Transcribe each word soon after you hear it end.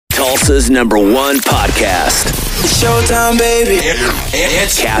Tulsa's #1 podcast. Showtime, baby.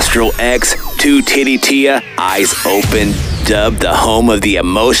 It's Castro X, Tiddie, Eyes Open, dubbed the home of the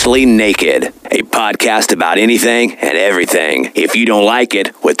emotionally naked. A podcast about anything and everything. If you don't like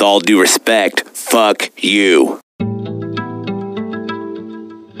it, with all due respect, fuck you.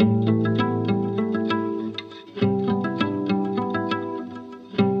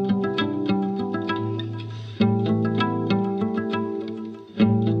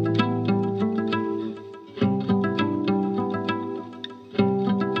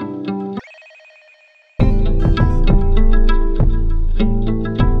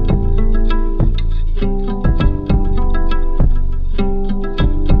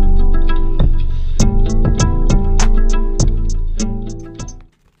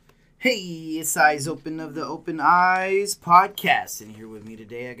 Eyes Open of the Open Eyes podcast, and here with me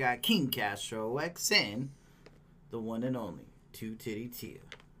today I got King Castro X and the one and only Tiddie.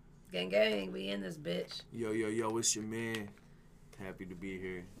 Gang gang, we in this bitch. Yo, it's your man. Happy to be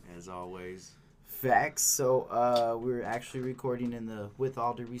here as always. Facts. So we're actually recording in the With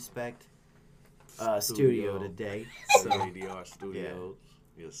All Due Respect studio today. So ADR Studios.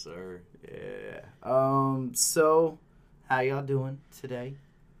 Yeah. Yes, sir. Yeah. So how y'all doing today?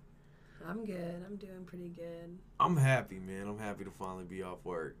 I'm good. I'm doing pretty good. I'm happy, man. I'm happy to finally be off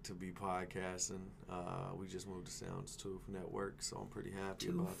work, to be podcasting. We just moved to Sounds Tooth Network, so I'm pretty happy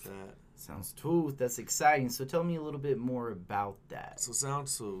about that. Sounds Tooth. That's exciting. So tell me a little bit more about that. So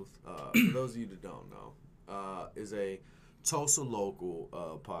Sounds Tooth, for those of you that don't know, is a Tulsa local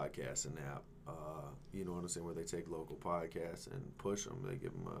podcasting app. You know what I'm saying? Where they take local podcasts and push them. They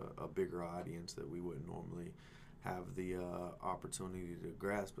give them a bigger audience that we wouldn't normally have the opportunity to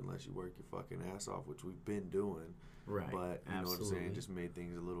grasp unless you work your fucking ass off, which we've been doing. Right. But, you know what I'm saying, just made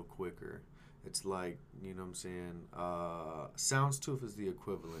things a little quicker. It's like, you know what I'm saying, Sounds Tooth is the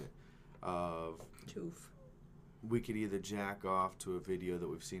equivalent of... Tooth. We could either jack off to a video that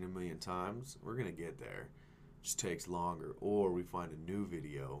we've seen a million times. We're going to get there. It just takes longer. Or we find a new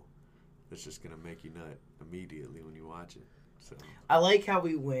video that's just going to make you nut immediately when you watch it. So. I like how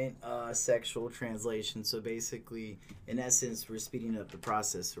we went sexual translation. So basically, in essence, we're speeding up the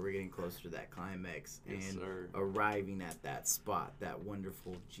process, so we're getting closer to that climax and arriving at that spot, that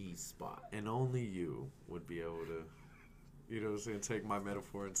wonderful G spot. And only you would be able to, you know what I'm saying, take my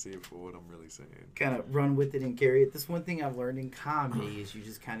metaphor and see it for what I'm really saying. Kind of run with it and carry it. This one thing I've learned in comedy is you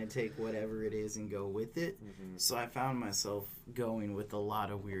just kind of take whatever it is and go with it. Mm-hmm. So I found myself going with a lot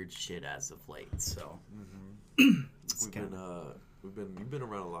of weird shit as of late. So. Mm-hmm. You've been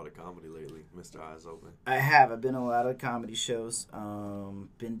around a lot of comedy lately, Mr. Eyes Open. I have. I've been to a lot of comedy shows.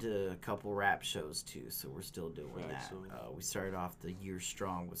 Been to a couple rap shows too, so we're still doing that. We started off the year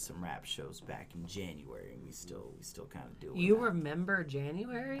strong with some rap shows back in January, and we still kind of do it. You remember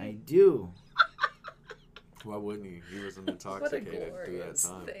January? I do. Why wouldn't he? He was intoxicated through that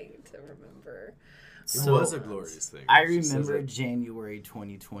time. What a glorious thing to remember. It was a glorious thing. I remember January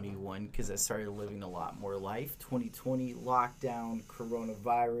 2021 because I started living a lot more life. 2020 lockdown,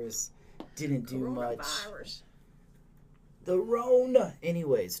 coronavirus, didn't do much. The Rona.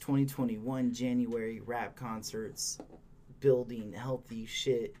 Anyways, 2021 January, rap concerts, building healthy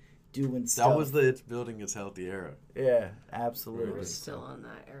shit, doing stuff. That was the It's Building Its Healthy era. Yeah, absolutely. We're still on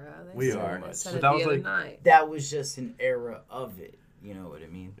that era. We are. But that was like night. That was just an era of it. You know what I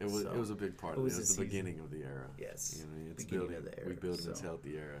mean? It was a big part of it. It was the beginning of the era. Yes. You know, it's beginning building, of the era. We building its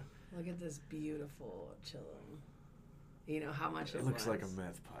healthy era. Look at this beautiful chillum. You know how much it looks was. like a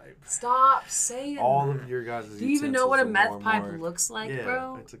meth pipe. Stop saying all that. Of your guys' Do you even know what a meth pipe looks like,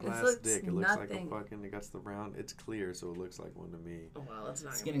 bro? It's a glass dick. It looks like a fucking. It got the brown. It's clear, so it looks like one to me. Well, it's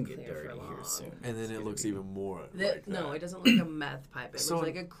not. It's gonna get dirty here soon. And then it looks even more. No, it doesn't look like a meth pipe. It looks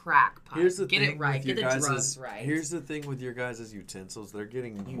like a crack pipe. Here's the get thing it right. Get the drugs right. Here's the thing with your guys' utensils. They're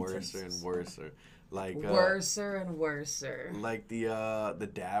getting worse and worse. Like worser and worser. Like the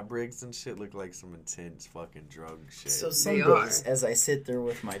dab rigs and shit look like some intense fucking drug shit. So some days, as I sit there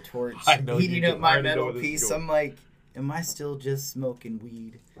with my torch, heating up my metal piece, I'm like, am I still just smoking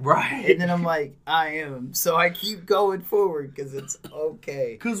weed? Right. And then I'm like, I am. So I keep going forward because it's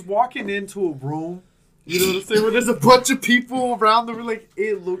okay. Because walking into a room, you know what I'm saying, where there's a bunch of people around the room, like,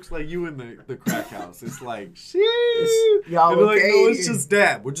 it looks like you in the crack house. It's like, shit. Y'all okay? Like, no, it's just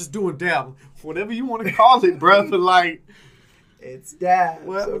dab. We're just doing dab. Whatever you want to call it, bro. But like, it's dab.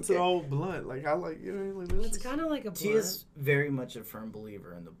 What happened to the old blunt? Like, I like, you know, like, it's kind of like a blunt. She is very much a firm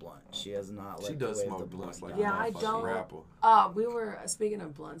believer in the blunt. She has not let go of the blunt. Like yeah, I don't. We were, speaking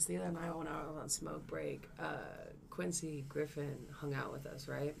of blunts, the other night when I was on smoke break, Quincy Griffin hung out with us,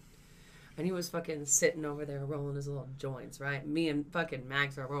 right? And he was fucking sitting over there rolling his little joints, right? Me and fucking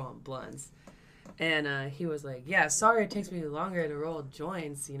Max are rolling blunts. And he was like, yeah, sorry it takes me longer to roll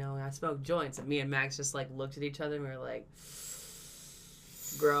joints. You know, I smoke joints. And me and Max just, like, looked at each other and we were like,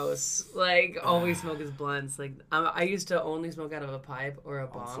 gross. Like, all we smoke is blunts. Like, I used to only smoke out of a pipe or a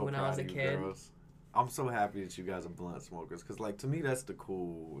bong when I was a kid. I'm so happy that you guys are blunt smokers. Because, like, to me, that's the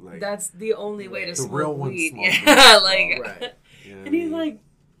cool, like... That's the only way to smoke real weed. One smoke Yeah, like... right. You know and he's like,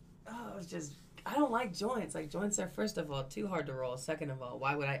 oh, it's just... I don't like joints. Like, joints are, first of all, too hard to roll. Second of all,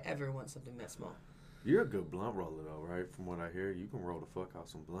 why would I ever want something that small? You're a good blunt roller, though, right? From what I hear, you can roll the fuck out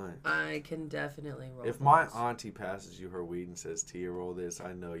some blunt. I can definitely roll If blunts. my auntie passes you her weed and says, Tia, roll this,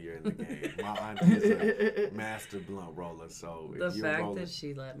 I know you're in the game. My auntie is a master blunt roller, so The if you're fact rolling... that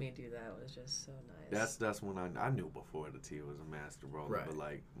she let me do that was just so nice. That's when I knew before the Tia was a master roller. Right. But,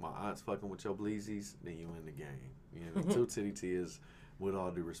 like, my aunt's fucking with your bleezies, then you in the game. You know, two Tiddie Tias, with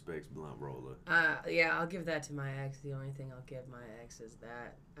all due respect, blunt roller. Yeah, I'll give that to my ex. The only thing I'll give my ex is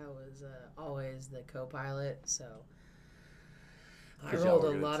that I was always the co-pilot, so I rolled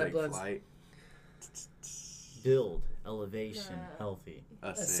a lot of blunts. Flight. Build, elevation, healthy.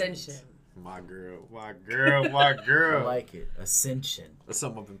 Ascension. My girl. I like it. Ascension. That's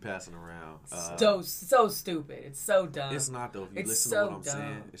something I've been passing around. So stupid. It's so dumb. It's not, though. If you It's listen so to what I'm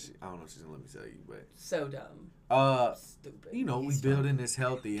saying, dumb. I don't know if she's going to let me tell you, but... So dumb. Stupid. You know, we building this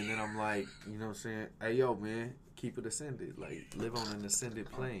healthy, and then I'm like, you know what I'm saying? Hey, yo, man, keep it ascended. Like, live on an ascended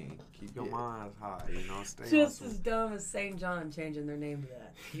plane. Keep your mind high, you know? Stay Just on as dumb as St. John changing their name to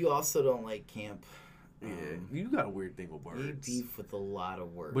that. You also don't like camp. Yeah, you got a weird thing with You words. beef with a lot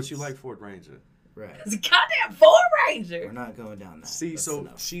of words. But you like Ford Ranger. Right. It's a goddamn Ford Ranger. We're not going down that. See, That's so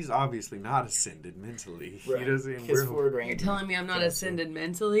enough. she's obviously not ascended mentally. Right. You know what I'm saying? Because Ford Ranger. You're telling me I'm not ascended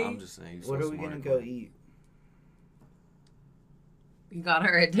mentally? I'm just saying. What are we going to go eat? You got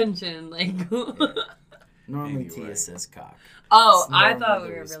her attention, like... Normally Anyway. Tia says cock. Oh, It's I normally thought the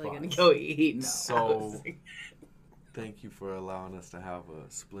we were really going response. to go eat. No, So, thank you for allowing us to have a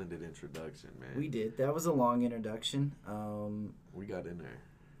splendid introduction, man. We did. That was a long introduction. We got in there.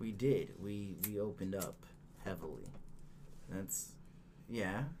 We did. We opened up heavily. That's,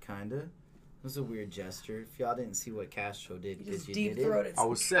 yeah, kind of. It was a weird gesture. If y'all didn't see what Castro did, because you did it. I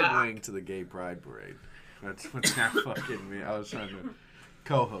was segueing to the gay pride parade. That's what that fucking mean. I was trying to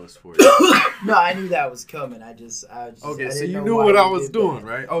co-host for you. No, I knew that was coming. I just Okay, I so didn't you know knew why what I you was did doing,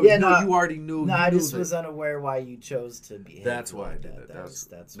 that. right? Oh, Yeah, no, no, you already knew. No, you I knew just that. was unaware why you chose to behave. That's why I like did that.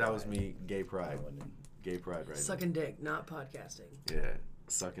 That was why. me, gay pride. Gay pride right Sucking dick, not podcasting. now. Yeah,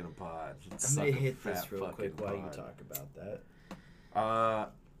 sucking a pod. I'm going to hit this real quick while you talk about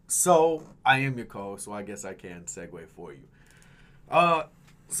that. So, I am your co-host, so I guess I can segue for you.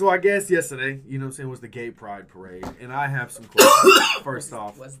 So I guess yesterday, you know what I'm saying, was the gay pride parade, and I have some questions. First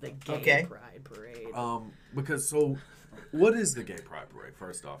off, Was the gay pride parade. because, so, what is the gay pride parade,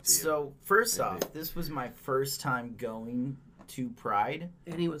 first off, to you? So, first off, this was my first time going to Pride.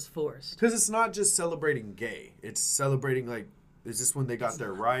 And he was forced. Because it's not just celebrating gay. It's celebrating, like, is this when they got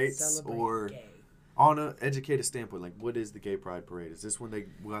their rights? Or gay. on an educated standpoint, like, what is the gay pride parade? Is this when they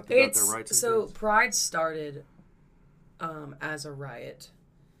got their rights? And So things? Pride started as a riot.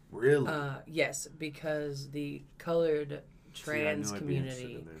 Really? Yes, because the colored trans See, I knew I'd be interested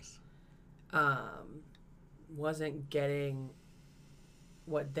community in this. wasn't getting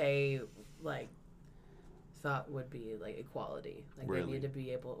what they like thought would be like equality. Like Really? they need to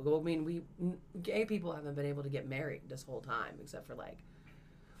be able. Well, I mean, gay people haven't been able to get married this whole time, except for like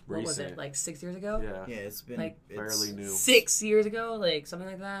what was it, like 6 years ago? Yeah. Yeah, it's been Like, Fairly new. 6 years ago, like something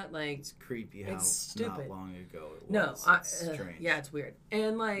like that. Like It's creepy how It's stupid. not long ago it was. no, It's strange. yeah, it's weird.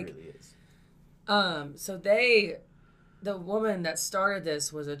 And like It really is. so the woman that started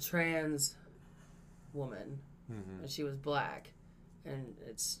this was a trans woman, and she was black, and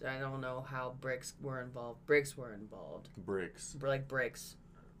I don't know how bricks were involved. Bricks were involved, Bricks. like bricks,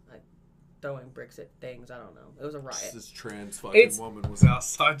 like throwing bricks at things. I don't know. It was a riot. This trans fucking It's- woman was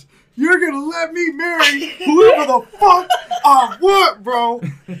outside. You're gonna let me marry whoever the fuck I want, bro.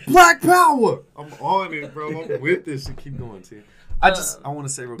 Black power. I'm on it, bro. I'm with this. And keep going, Tia. I want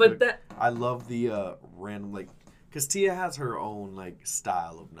to say real but quick. I love the random, like, because Tia has her own, like,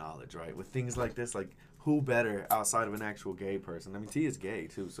 style of knowledge, right? With things like this, like, who better outside of an actual gay person? I mean, Tia's gay,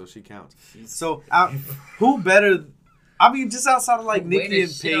 too, so she counts. So, who better... I mean, just outside of, like, Way Nikki to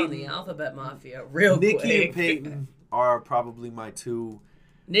and shit on the Peyton. alphabet mafia, real Nikki quick. and Peyton are probably my two...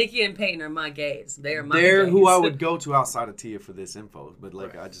 Nikki and Peyton are my gays. They are my They're gays. who I would go to outside of Tia for this info. But,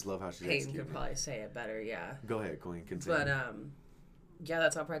 like, I just love how she's Peyton executing. could probably say it better, yeah. Go ahead, Queen. Continue. But yeah,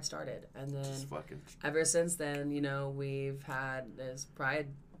 that's how Pride started, and then Just fucking... ever since then, you know, we've had this Pride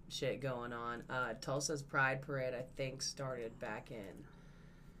shit going on. Tulsa's Pride Parade, I think, started back in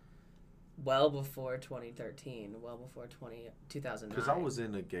well before 2013, well before 2009. Because I was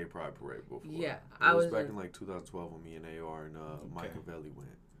in a gay pride parade before. Yeah, I was back in like 2012 when me and AR and Machiavelli went.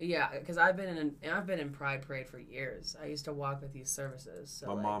 Yeah, because I've been in Pride Parade for years. I used to walk with these services.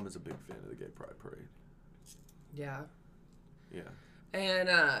 So My mom is a big fan of the gay pride parade. Yeah. Yeah. And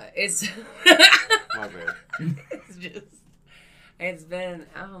it's My bad. it's been,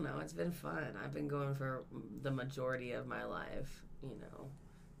 I don't know, it's been fun. I've been going for the majority of my life, you know,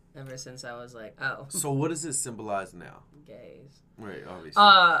 ever since I was like, oh. So what does it symbolize now? Gays. Right, obviously.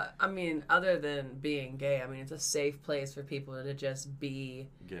 I mean, other than being gay, I mean, it's a safe place for people to just be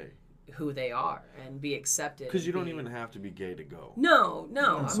gay. Who they are and be accepted. Because you don't even have to be gay to go. No.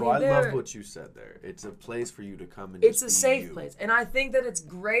 So I love what you said there. It's a place for you to come and just it's a safe place, and I think that it's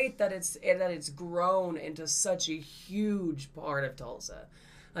great that it's grown into such a huge part of Tulsa.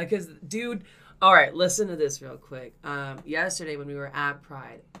 Like, cause dude, all right, listen to this real quick. Yesterday when we were at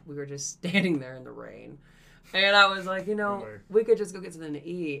Pride, we were just standing there in the rain. And I was like, you know, we could just go get something to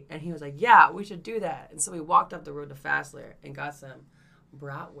eat. And he was like, yeah, we should do that. And so we walked up the road to Fassler and got some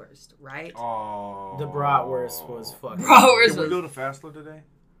bratwurst, right? Oh. The bratwurst was fucking... Can we go to Fassler today?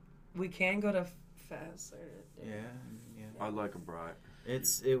 We can go to Fassler. Yeah. I like a brat.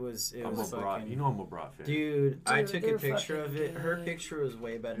 It was fucking... You know I'm a brat fan. Dude, I took a picture of it. good. Her picture was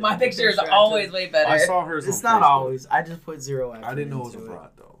way better. My picture is always way better. I saw hers It's on not Facebook. always. I just put 0 effort I didn't know it was into a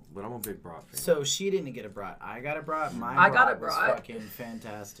brat, though. But I'm a big brat fan. So she didn't get a brat. I got a brat. I got a was brat. fucking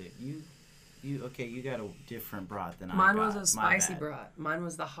fantastic. You got a different brat than Mine I got. was a spicy brat. Mine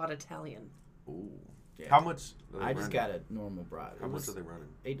was the hot Italian. Ooh. Yeah. How much? I just got a normal brat. How much are they running?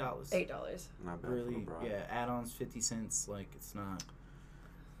 $8. $8. Not bad Really? for a brat. Yeah, add-ons 50 cents. Like, it's not.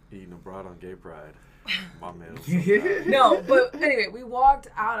 Eating a brat on Gay Pride. My man. Was so bad. No, but anyway, we walked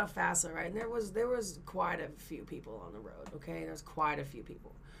out of Fassler, right? And there was quite a few people on the road, okay? There was quite a few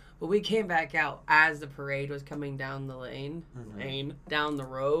people. But we came back out as the parade was coming down the lane, down the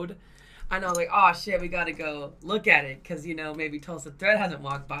road. And I was like, oh, shit, we got to go look at it because, you know, maybe Tulsa Thread hasn't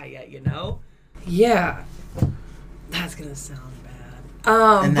walked by yet, you know? Yeah. That's going to sound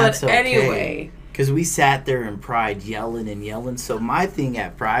bad. And that's but anyway. Because we sat there in Pride yelling and yelling. So my thing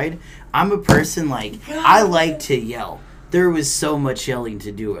at Pride, I'm a person, like, I like to yell. There was so much yelling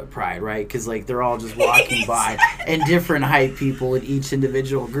to do at Pride, right? Because, like, they're all just walking by and different hype people in each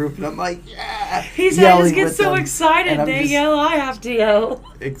individual group. And I'm like, yeah. He said, I just get so excited. They yell, I have to yell.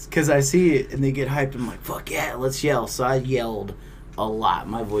 It's because I see it and they get hyped. I'm like, fuck yeah, let's yell. So I yelled a lot.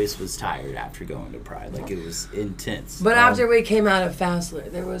 My voice was tired after going to Pride. Like, it was intense. But after we came out of Fassler,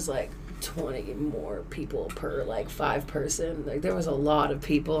 there was, like, 20 more people per, like, 5 person. Like, there was a lot of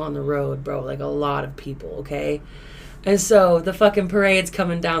people on the road, bro. Like, a lot of people, okay? And so the fucking parade's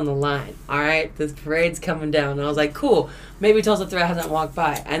coming down the line, all right? This parade's coming down. And I was like, cool. Maybe Tulsa Threat hasn't walked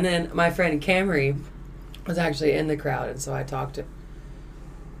by. And then my friend Camry was actually in the crowd, and so I talked to...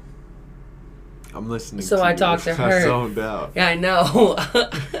 I'm listening so to I talked to her. I zoned out. Yeah, I know.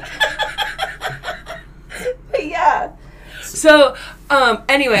 Yeah. So,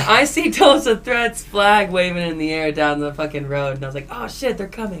 anyway, I see Tulsa Threat's flag waving in the air down the fucking road, and I was like, oh shit, they're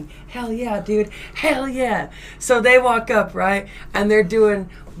coming. Hell yeah, dude. Hell yeah. So they walk up, right? And they're doing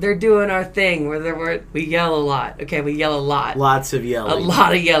our thing where we yell a lot. Okay, we yell a lot. Lots of yelling. A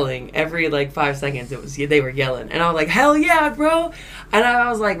lot of yelling. Every, like, 5 seconds, they were yelling. And I was like, hell yeah, bro. And I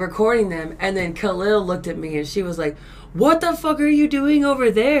was, like, recording them, and then Khalil looked at me, and she was like, what the fuck are you doing over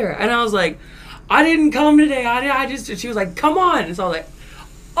there? And I was like, I didn't come today. She was like, come on. And so I was like,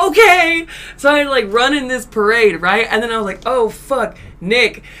 okay. So I like run in this parade, right? And then I was like, oh, fuck,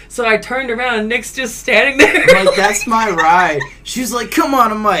 Nick. So I turned around and Nick's just standing there. I'm like, that's my ride. She was like, come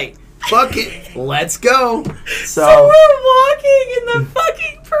on. I'm like, fuck it. Let's go. So we're walking in the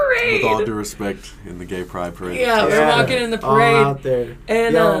fucking parade. With all due respect, in the Gay Pride Parade. Yeah, we're walking in the parade. All out there.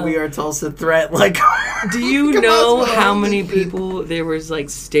 And we are Tulsa Threat. Like, do you know how many people there was like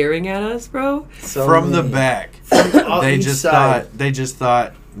staring at us, bro? So From many. the back. They just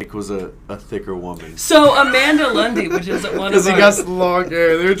thought Nick was a thicker woman. So Amanda Lundy, which is one of Because he got some long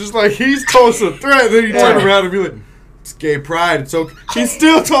hair. They're just like, he's Tulsa Threat. Then you turn around and be like, it's Gay Pride. So she's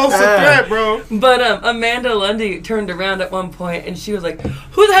still Tulsa Threat, bro. But Amanda Lundy turned around at one point and she was like,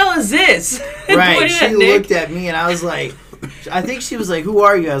 who the hell is this? Right. She looked at me and I was like, I think she was like, who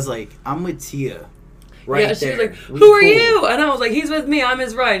are you? I was like, I'm with Tia. Right yeah, she there. was like, who are you? And I was like, he's with me. I'm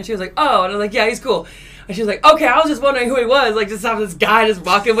his ride. And she was like, oh. And I was like, yeah, he's cool. And she was like, okay, I was just wondering who he was. Like, just have this guy just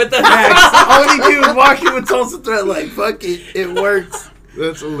walking with us. Only dude was walking with Tulsa Threat. Like, fuck it. It works.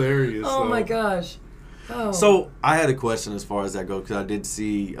 That's hilarious. Oh, my gosh. Oh. So I had a question as far as that goes, because I did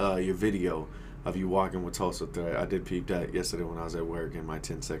see your video of you walking with Tulsa Thread. I did peep that yesterday when I was at work in my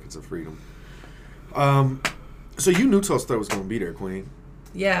 10 seconds of freedom. So you knew Tulsa Thread was going to be there, Queen.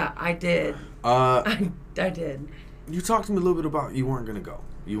 Yeah, I did. I did. You talked to me a little bit about you weren't going to go.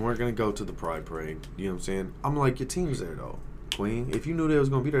 You weren't going to go to the Pride Parade. You know what I'm saying? I'm like, your team's there, though. Queen, if you knew they was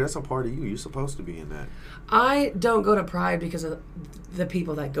going to be there, that's a part of you. You're supposed to be in that. I don't go to Pride because of the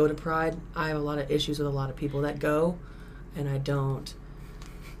people that go to Pride. I have a lot of issues with a lot of people that go, and I don't.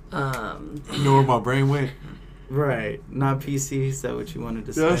 You know where my brain went? Right. Not PC, is that what you wanted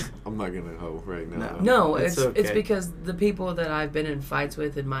to say? I'm not going to hoe right now. No, it's okay. because the people that I've been in fights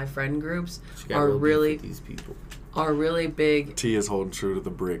with in my friend groups are really these people. Are really big. Tia's holding true to the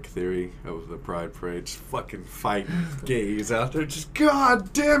brick theory of the Pride Parade. Just fucking fighting gays out there. Just,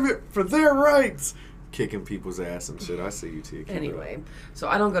 God damn it, for their rights. Kicking people's ass and shit. I see you, Tia. Anyway, so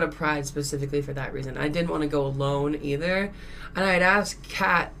I don't go to Pride specifically for that reason. I didn't want to go alone either. And I had asked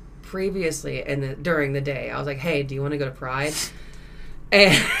Kat previously during the day. I was like, hey, do you want to go to Pride?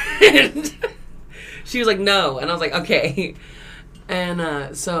 And she was like, no. And I was like, okay.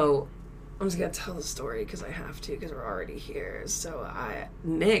 And so I'm just going to tell the story because I have to because we're already here. So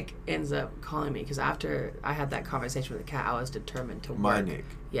Nick ends up calling me because after I had that conversation with the cat, I was determined to work. My Nick.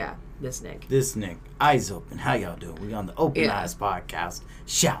 Yeah, this Nick. This Nick. Eyes open. How y'all doing? We on the Open Eyes podcast.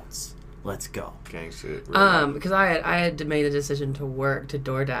 Shouts. Let's go. Gang shit. Because I had made a decision to work to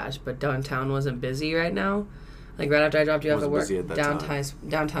DoorDash, but downtown wasn't busy right now. Like right after I dropped you off at work,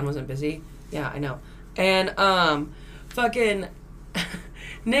 downtown wasn't busy. Yeah, I know. And fucking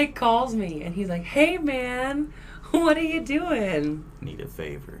Nick calls me and he's like, "Hey man, what are you doing?" Need a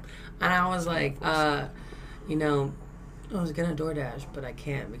favor. And I was like, you know, I was gonna DoorDash, but I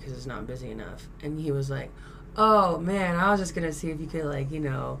can't because it's not busy enough. And he was like, oh man, I was just gonna see if you could, like, you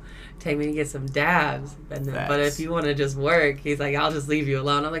know, take me to get some dabs. And then, but if you want to just work, he's like, I'll just leave you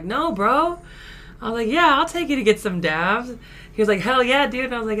alone. I'm like, no, bro. I was like, yeah, I'll take you to get some dabs. He was like, hell yeah, dude.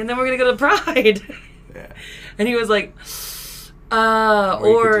 And I was like, and then we're gonna go to Pride. Yeah. And he was like,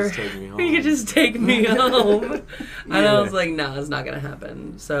 or you could just take me home. And I was like, no, it's not gonna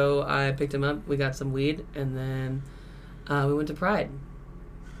happen. So I picked him up. We got some weed, and then we went to Pride.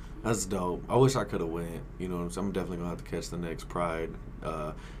 That's dope. I wish I could have went. You know what I'm saying? I'm definitely going to have to catch the next Pride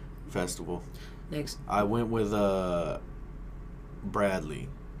festival. Next. I went with Bradley.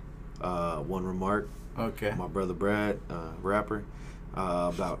 One Remark. Okay. My brother Brad, rapper.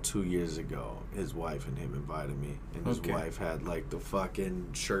 About 2 years ago, his wife and him invited me. And his wife had, like, the fucking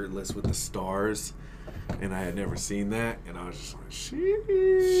shirtless with the stars. And I had never seen that. And I was just like, sheesh.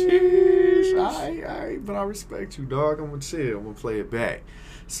 All right. But I respect you, dog. I'm going to chill. I'm going to play it back.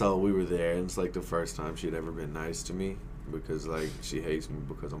 So we were there, and it's like the first time she'd ever been nice to me because, like, she hates me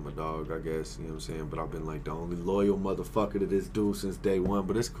because I'm a dog, I guess, you know what I'm saying? But I've been, like, the only loyal motherfucker to this dude since day one,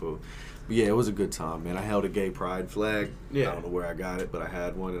 but it's cool. But, yeah, it was a good time, man. I held a gay pride flag. Yeah. I don't know where I got it, but I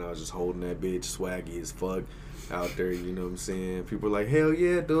had one, and I was just holding that bitch swaggy as fuck out there, you know what I'm saying? People were like, hell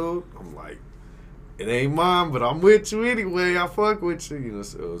yeah, dude. I'm like, it ain't mine, but I'm with you anyway. I fuck with you. You know,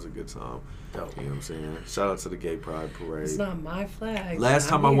 so it was a good time. Dope. You know what I'm saying? Shout out to the Gay Pride Parade. It's not my flag. Last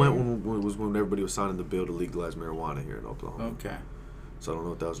time I went was when everybody was signing the bill to legalize marijuana here in Oklahoma. Okay. So I don't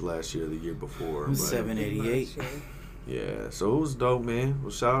know if that was last year or the year before. It was 788. Yeah, so it was dope, man.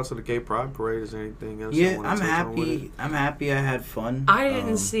 Well, shout out to the Gay Pride Parade. Is there anything else? Yeah, I'm happy. I'm happy I had fun. I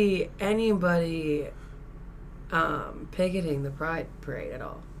didn't see anybody picketing the Pride Parade at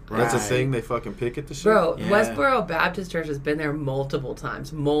all. That's a thing. They fucking picket the shit. Bro, yeah. Westboro Baptist Church has been there multiple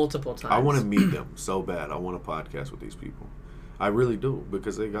times. I want to meet them so bad. I want to podcast with these people. I really do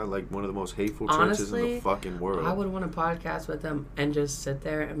because they got like one of the most hateful churches in the fucking world. I would want to podcast with them and just sit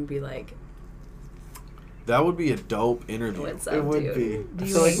there and be like, that would be a dope interview. What's up, it would dude? be. I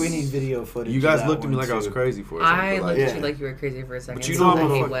feel like we need video footage. You guys looked at me like I was crazy for it. I looked at you like you were crazy for a second. But you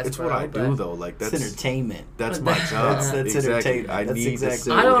know, it's what I do though. Like that's entertainment. That's my job. That's exactly. entertainment. I need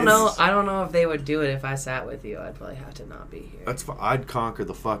exactly. I don't know if they would do it if I sat with you. I'd probably have to not be here. That's fine. I'd conquer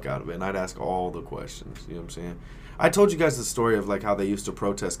the fuck out of it, and I'd ask all the questions. You know what I'm saying? I told you guys the story of like how they used to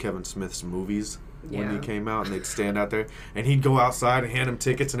protest Kevin Smith's movies. When he came out, and they'd stand out there, and he'd go outside and hand him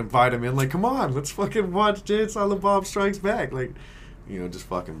tickets and invite him in, like, come on, let's fucking watch Jay and Silent Bob Strikes Back. Like, you know, just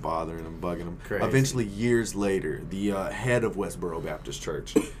fucking bothering him, bugging him. Crazy. Eventually, years later, the head of Westboro Baptist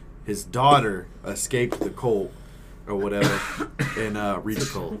Church, his daughter escaped the cult or whatever, and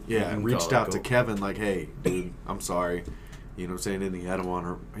reached out to Kevin, like, hey, dude, I'm sorry. You know what I'm saying? And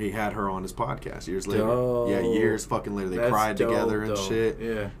he had her on his podcast years later. Dope. Yeah, years fucking later. They That's cried together and dope. shit.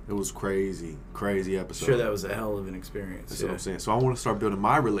 Yeah. It was crazy episode. Sure, that was a hell of an experience. That's what I'm saying. So I want to start building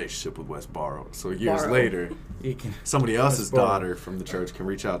my relationship with West Barrow. So years Barrow. later, You can, somebody else's Barrow. daughter from the church can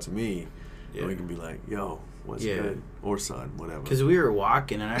reach out to me, Yeah. and we can be like, "Yo, what's Yeah. good?" Or son, whatever. Because we were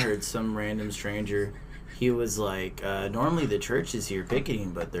walking and I heard some random stranger. He was like, normally the church is here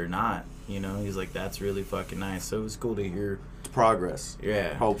picketing, but they're not. You know, he's like, that's really fucking nice. So it was cool to hear. It's progress.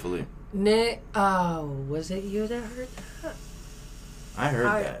 Yeah. Hopefully. Nick, was it you that heard that? I heard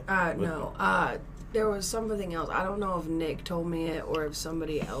that. No. There was something else. I don't know if Nick told me it or if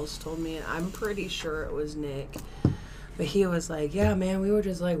somebody else told me it. I'm pretty sure it was Nick. But he was like, yeah, man, we were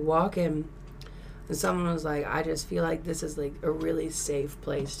just like walking. And someone was like, I just feel like this is like a really safe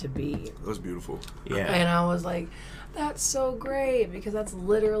place to be. That was beautiful. Yeah. And I was like, that's so great, because that's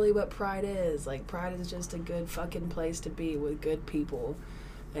literally what Pride is. Like, Pride is just a good fucking place to be with good people.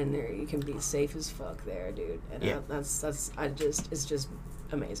 And there you can be safe as fuck there, dude. And Yeah. it's just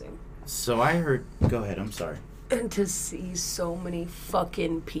amazing. So I heard. Go ahead. I'm sorry. And to see so many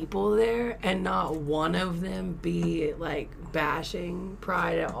fucking people there and not one of them be like bashing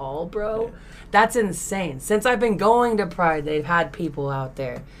Pride at all, bro. Yeah. That's insane. Since I've been going to Pride, they've had people out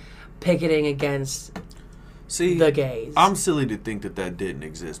there picketing against the gays. I'm silly to think that didn't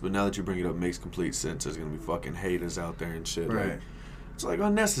exist, but now that you bring it up, it makes complete sense. There's gonna be fucking haters out there and shit. Right. Like, it's like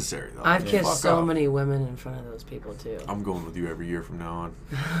unnecessary though. I've Fuck kissed so off. many women in front of those people too. I'm going with you every year from now on.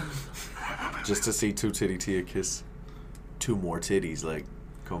 Just to see two Tiddie Tia kiss 2 more titties, like,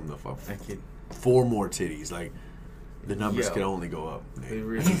 come the fuck. I kid. 4 more titties, like, the numbers Yo. can only go up. They Nate.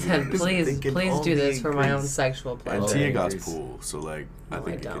 really He said, please Thinking do only this for my own increase. sexual And pleasure. Tia Okay. got pool, so like, I No,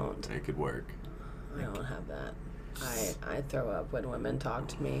 think I don't. it could work. I don't have that. I throw up when women talk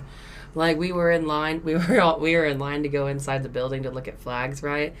to me. Like, we were in line. We were in line to go inside the building to look at flags,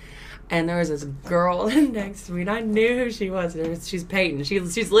 right? And there was this girl next to me, and I knew who she was. She's Peyton.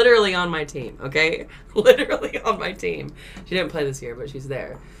 She's literally on my team. Okay, literally on my team. She didn't play this year, but she's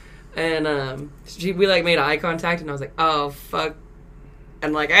there. And we like made eye contact, and I was like, oh fuck.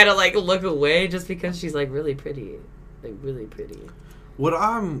 And like I had to like look away just because she's like really pretty, like really pretty.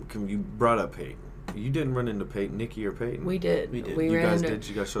 You brought up Peyton. You didn't run into Peyton, Nikki or Peyton? We did. We did. You ran guys into, did?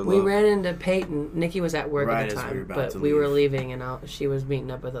 You guys showed We love? ran into Peyton. Nikki was at work Right at the as we time, were about but to we were leave. leaving, and she was meeting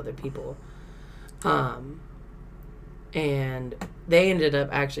up with other people. And they ended up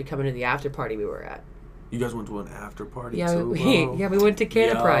actually coming to the after party we were at. You guys went to an after party Yeah, too, we bro? went to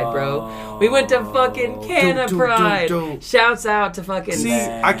Canna Pride, bro. We went to fucking Canna Pride. Shouts out to fucking. See,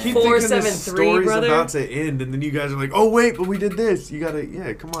 I keep thinking this 473, story's brother. about to end, and then you guys are like, "Oh wait, but we did this." You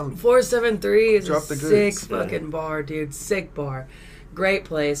gotta, come on. 473 is Drop a the sick goods. fucking bar, dude. Sick bar. Great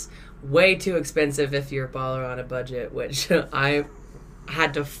place. Way too expensive if you're a baller on a budget, which I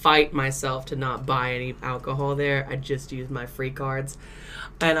had to fight myself to not buy any alcohol there. I just used my free cards.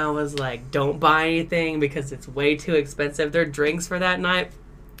 And I was like, don't buy anything because it's way too expensive. Their drinks for that night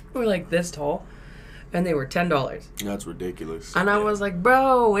were like this tall. And they were $10. That's ridiculous. And I was like,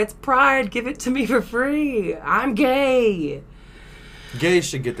 bro, it's Pride. Give it to me for free. I'm gay. Gays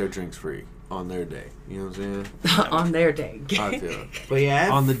should get their drinks free on their day. You know what I'm saying? On their day. I feel. But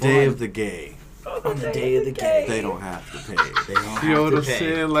yeah, On the day of the gay, on the day of the gay, they don't have to pay. They don't have You know what to I'm pay.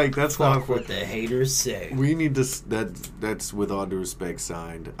 saying? Like that's Fuck why what the haters say. we need to. That's with all due respect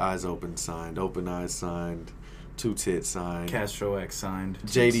signed. Eyes open signed. Open eyes signed. 2 tits signed. Castro X signed.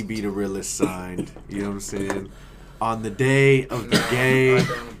 JDB the realest signed. You know what I'm saying? On the day of the gay. I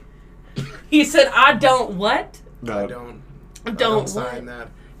don't. He said, I don't what? I don't. I Don't don't what? sign that.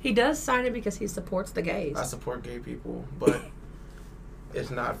 He does sign it because he supports the gays. I support gay people, but it's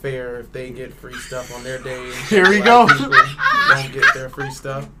not fair if they get free stuff on their day. Here we Black go. people don't get their free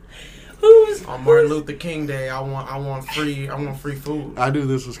stuff. Who's On Martin Luther King Day, I want free food. I knew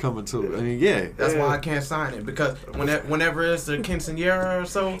this was coming too. I mean, yeah. That's why I can't sign it, because whenever it's a quinceañera or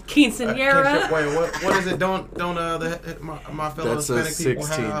so. quinceañera? Wait, what is it? Don't my fellow That's a Hispanic people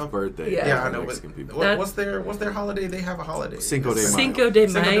 16th have? birthday. Yeah. Yeah, I for know. But Mexican people. what's their holiday? They have a holiday. Cinco de Mayo. Cinco de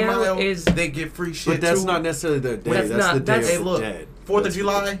Cinco de Mayo Mayo is they get free shit But that's too. not necessarily their day. That's That's, not- the day that's- of Hey, the look, dead. 4th of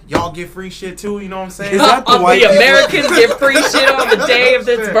July, y'all get free shit too. You know what I'm saying? Is that the the white people? Americans get free shit on the day of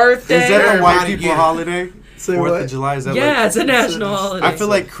its birthday. Is that a Everybody white people get it. holiday? Say 4th what? of July? Is that Yeah, like, it's a national holiday. I feel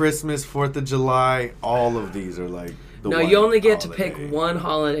like Christmas, 4th of July, all of these are like the No, white you only get to holiday. pick one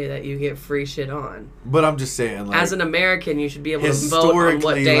holiday that you get free shit on. But I'm just saying, like, As an American, you should be able to vote historically, on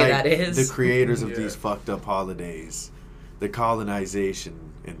what day like, that is. the creators of Yeah. these fucked up holidays, the colonization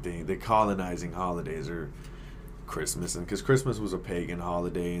and the colonizing holidays are Christmas, and because Christmas was a pagan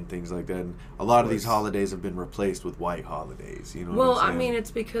holiday and things like that, and a lot of these holidays have been replaced with white holidays. You know. Well, what I'm I saying? mean,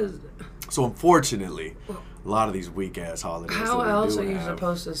 it's because So unfortunately, a lot of these weak ass holidays. how that we else do are you have,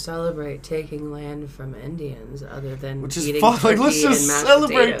 supposed to celebrate taking land from Indians other than Which is eating fun. turkey Like, let's just and mashed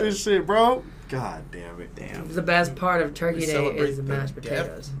celebrate potatoes? this shit, bro. God damn it, damn. The best part of Turkey We Day celebrate is the mashed death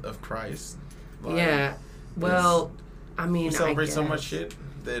potatoes. of Christ. Like, Yeah. Well, I mean, we celebrate I so much guess. shit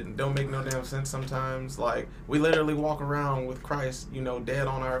that don't make no damn sense sometimes. Like, we literally walk around with Christ, dead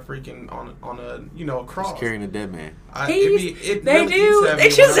on our freaking on a a cross. Just carrying a dead man. They really do. eats at They me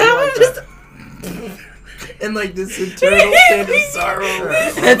just when I have like him that. And like this eternal state of sorrow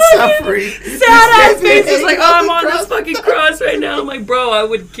and suffering. Sad ass face is like, oh, I'm on this fucking cross right now. I'm like, bro, I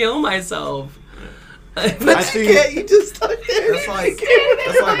would kill myself. But I you think- can't. You just stuck there. That's like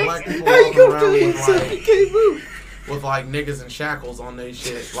black people How you walking gonna around do with yourself? You like can't move. with like niggas in shackles on their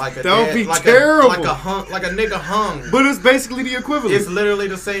shit. Like a That would dad- be like terrible. like a nigga hung. But it's basically the equivalent. It's literally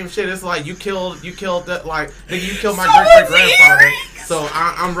the same shit. It's like you killed that, like, nigga, you killed my great grandfather. So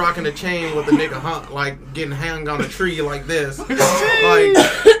I'm rocking a chain with the nigga hung, like getting hung on a tree like this. Like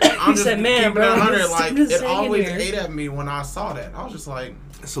I'm just said, "Man, keeping bro, it 100. just Like just it hang in always here." ate at me when I saw that. I was just like,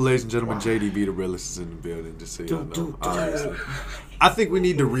 So, ladies and gentlemen, Wow. JDB the Realest is in the building, just so y'all know. Obviously. I think we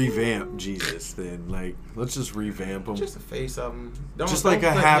need to revamp Jesus then. Like, let's just revamp him. just a face of him. Just like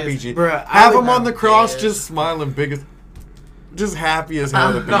a put happy his- Jesus. Bruh, Have I him would- on the cross, Yeah. just smiling big as... Just happy as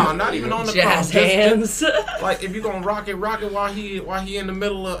hell to be. No, not even on the Jazz cross. hands. Like if you gonna rock it while he in the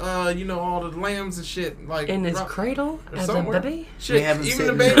middle of all the lambs and shit. Like In his rock- cradle or as somewhere. a baby. Shit, They haven't even the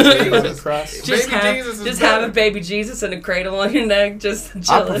seen baby him on the Jesus. cross. Just Baby Jesus is have better. a baby Jesus in a cradle on your neck, just I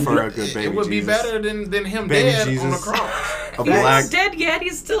chilling. prefer a good baby It would be Jesus. better than him Baby dead on a Jesus. cross. A He's black, not dead yet.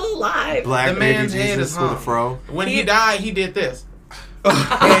 He's still alive. black The baby man's head Jesus is with a hung. fro. When He- he died, he did this.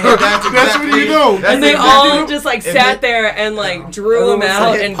 That's what you do. And they all just like sat there and like drew him Everyone's out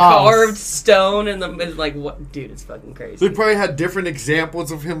like, and pause. carved stone and it's like, what, dude? It's fucking crazy. They probably had different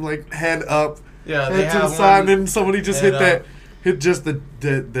examples of him, like head up, Yeah, they head to the have side, one. and then somebody just head hit that, up. hit just the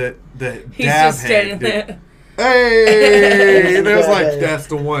He's dab just standing head. there. Hey, and it was like, that's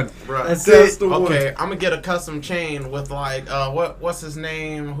the one. Bruh. That's That's it. the one. Okay, I'm gonna get a custom chain with like what's his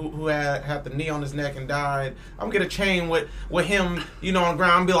name who had the knee on his neck and died. I'm gonna get a chain with him, on the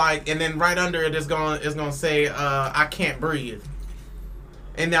ground. Be like, and then right under it is gonna say I can't breathe.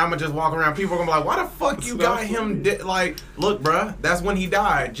 And then I'm gonna just walk around. People are gonna be like, "Why the fuck you got him?" Like, look, bruh, that's when he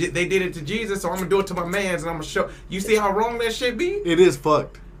died. They did it to Jesus, so I'm gonna do it to my man's, and I'm gonna show. You see how wrong that shit be? It is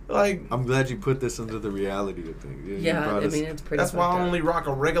fucked. Like, I'm glad you put this into the reality of things. You Yeah, brought I us- mean, it's pretty that's why fucked I up. only rock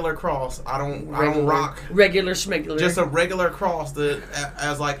a regular cross. I don't Regular- rock regular schmegler. just a regular cross that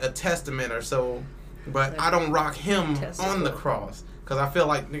as like a testament or so, but I don't rock him Testament. on the cross because I feel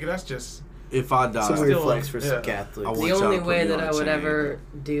like, nigga, that's just if I die, It's a weird Still, flex for yeah. some Catholics. I want the y'all only to put way me that on I a would chain. ever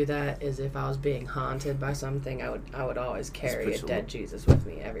do that is if I was being haunted by something. I would always carry a pretty dead Jesus with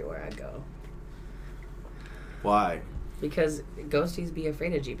me everywhere I go Why? because ghosties be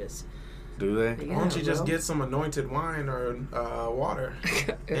afraid of Jeebus. Do they? Yeah, why don't you just bro. get some anointed wine or water? If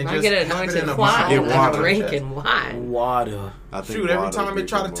and I just get have it anointed in a wine, bottle Get I'm water. drinking wine. Water. I think Shoot, every water time would it be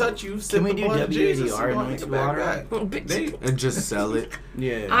try to good touch more. you, sip we the do blood of Jesus. WADR you gonna anointed get back water? back. They- and just sell it.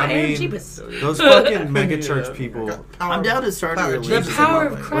 Yeah. I am mean, Jeebus. Those fucking mega church Yeah. people, I'm down to start a Power- religion. The power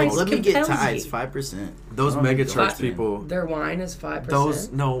of Like, Christ let me get compels tithes, ye. 5%. those I don't mega think church those- people, Their wine is 5%.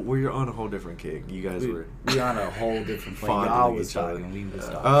 those no, we're on a whole different kick. You guys were. We on a whole different plane. Fondling Y'all was each other. talking. We was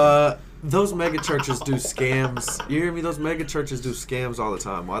talking. Those mega churches do scams. You hear me? Those mega churches do scams all the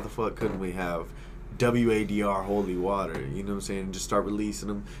time. Why the fuck couldn't we have WADR holy water? You know what I'm saying? And just start releasing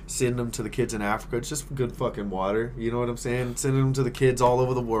them, sending them to the kids in Africa. It's just good fucking water. You know what I'm saying? Sending them to the kids all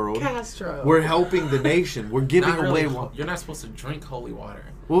over the world. Castro. We're helping the nation. We're giving Not away. really, you're not supposed to drink holy water.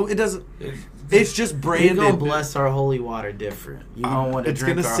 Well, it doesn't. It's just We branded. gonna bless our holy water different. You don't want to It's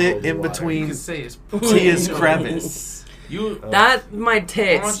drink gonna our sit holy in water. between You can say it's Tia's crevice. You That my Why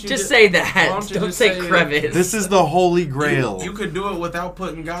tits. don't you Just ju- say why that. don't you Don't just say say- crevice. This is the holy grail. You could do it without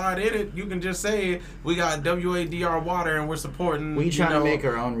putting God in it. You can just say we got WADR water and we're supporting. We trying you know, to make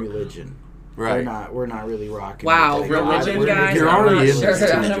our own religion. right. We're not really rocking. Wow, with religion, we're guys. You're I'm already not in sure.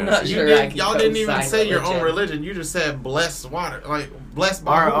 this too, I'm not Jesse. You sure. did, I can y'all didn't even co-sign say your own religion. You just said blessed water, like blessed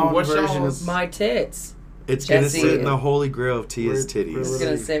by Our who? own What's version y'all's? of- My tits. It's gonna Jesse. sit in the holy grail of Tia's We're titties. It's really-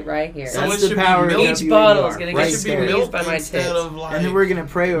 gonna sit right here. So That's it the should be power of milk. Each bottle is WADR, gonna right It get should be there. used milk by my instead tits. of like And then we're gonna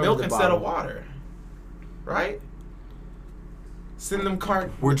pray over milk the instead bottle. of water, right? Send them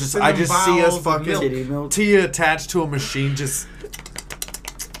cart. We're just. send I them just see us vials of fucking milk. Titty milk. Tia attached to a machine, just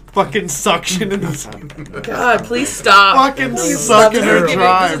fucking suction in this. God, please stop. Fucking Please sucking stop. her This is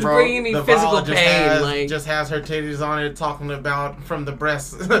dry, bro. bringing me The physical ball pain. just has her titties on it, talking about from the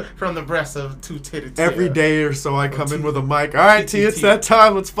breasts of two titties. Every day or so I come in with a mic. All right, T, it's that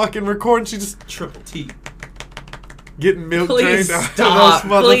time. Let's fucking record. And she just triple T. getting milk Please drained out stop. of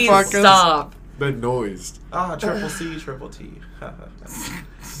those Please motherfuckers. stop. That noise. Triple C, triple T.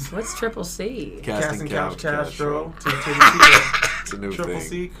 What's triple C? Casting couch Castro. It's a new Triple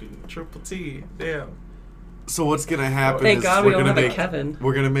thing. C, triple T. Damn. So what's gonna happen Thank is God we don't have a Kevin.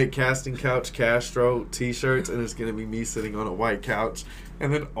 we're gonna make Casting Couch Castro t-shirts, and it's gonna be me sitting on a white couch,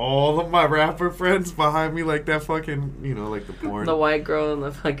 and then all of my rapper friends behind me, like that fucking, like the porn. The white girl and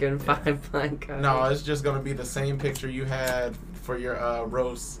the fucking 5 blank guy. No, it's just gonna be the same picture you had for your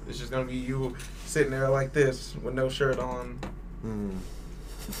roast. It's just gonna be you sitting there like this with no shirt on.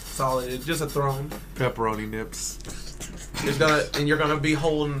 Solid. It's just a throne. Pepperoni nips. And you're gonna be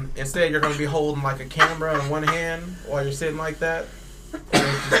holding like a camera in one hand while you're sitting like that. And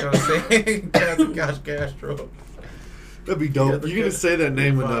it's just gonna say Casting Couch Castro. That'd be dope. Yeah, You're gonna say that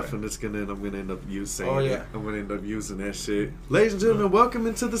name fire. enough, and I'm gonna end up using Oh, it. yeah. I'm gonna end up using that shit. Ladies and gentlemen, welcome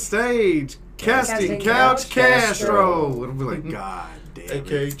into the stage, Casting Casting Couch Couch Castro. And I'm be like, God damn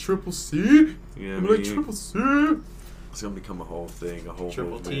AKA it. Triple C. Yeah, I'm like Triple C. It's gonna become a whole thing, a whole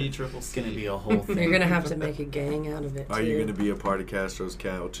Triple movement. T, Triple It's C. gonna be a whole thing. You're gonna have to make a gang out of it. Are too. you gonna be a part of Castro's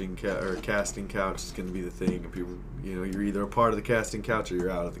couching or casting couch? It's gonna be the thing. And people, you're either a part of the casting couch or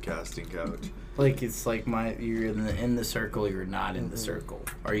you're out of the casting couch. Like it's like you're in the circle, you're not in the circle.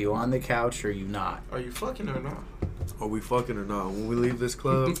 Are you on the couch or are you not? Are you fucking or not? Are we fucking or not? When we leave this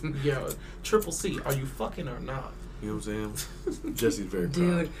club, Yeah, Triple C. Are you fucking or not? you know what I'm saying? Jesse's very proud.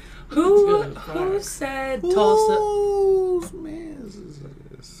 Dude, who said Tulsa? Ooh, man, this is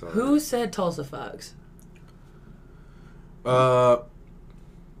sorry. Who said Tulsa fucks?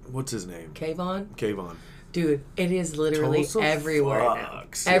 What's his name? Kayvon? Kayvon. Dude, it is literally Tulsa everywhere now.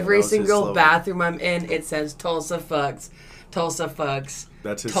 fucks. Yeah, Every that was his single slogan. bathroom I'm in, it says Tulsa fucks. Tulsa fucks.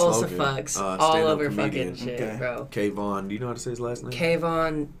 That's his Tulsa slogan. fucks. All Stand-up over comedian. fucking shit, Okay. bro. Kayvon. Do you know how to say his last name?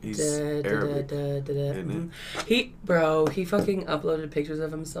 Kayvon. He's Arabic, isn't He fucking uploaded pictures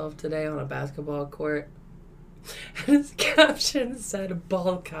of himself today on a basketball court. His caption said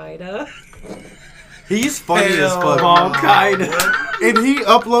Bal-Qaeda. He's funny as Hell fuck. no. And he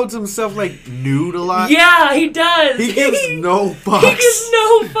uploads himself like nude a lot. Yeah, he does. He gives no fucks. He gives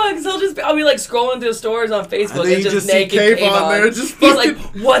no fucks. I'll be like scrolling through stories on Facebook And then and you just just see naked Kayvon Kayvon. there, just He's fucking-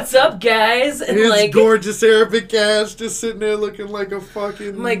 like, "What's up, guys?" And His like, gorgeous Arabic ass just sitting there looking like a fucking.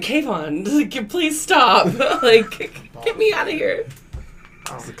 I'm like, Kayvon, please stop. Like, get me out of here.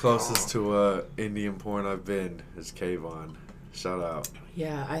 It's the closest to Indian porn I've been is Kayvon. Shout out.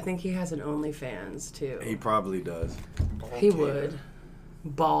 Yeah, I think he has an OnlyFans too. He probably does. He would.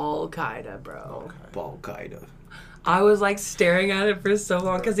 Bal-Qaeda, bro. Bal-Qaeda. I was like staring at it for so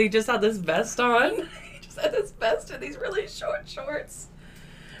long because he just had this vest on. He just had this vest and these really short shorts.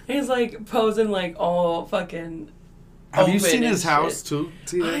 And he's like posing like all fucking. Have you open seen and his house shit. too?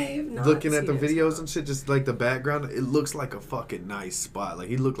 Tia? I have not Looking at the seen his videos house. and shit, just like the background, it looks like a fucking nice spot. Like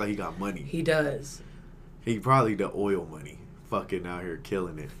he looked like he got money. He does. He probably the oil money. Fucking out here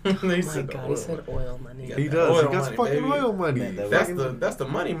killing it. Oh my god, he said oil money. He that does. oil He got money, fucking baby. oil money. Man, That's the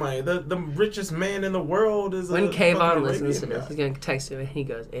money. The richest man in the world is When a Kayvon fucking listens to Arabian this, he's gonna text him and he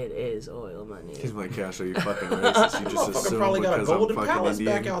goes, "It is oil money." He's like, Castro, you fucking racist. You just Motherfucker assume probably got a because I'm golden fucking palace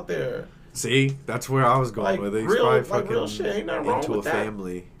Indian. back out there. See, that's where I was going Like with it. He's real, probably like fucking real shit. Ain't nothing wrong into a with that.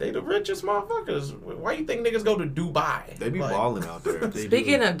 family. They the richest motherfuckers. Why you think niggas go to Dubai? They be Like, balling out there. They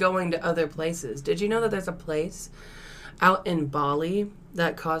Speaking do. of going to other places, did you know that there's a place out in Bali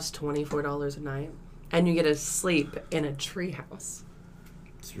that costs $24 a night, and you get to sleep in a treehouse?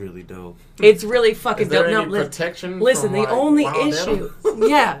 It's really dope. It's really fucking Is there dope. any No, protection? listen. from, The like, only wild issue, animals?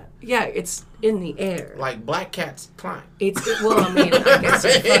 yeah, it's in the air. Like black cats climb. Well, I mean, I guess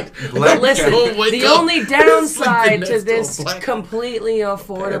it's fuck. Black But listen, cat. Wake the up. only downside Sleeping to next to a this black completely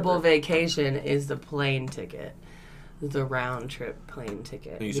affordable panther. vacation is the plane ticket, the round trip plane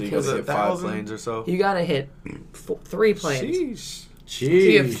ticket. You say you Because gotta it hit 5 1,000? planes or so? you gotta hit 3 planes. Sheesh. So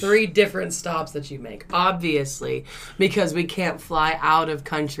you have 3 different stops that you make. Obviously, because we can't fly out of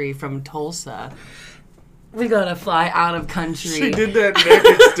country from Tulsa. We gotta fly out of country. She did that neck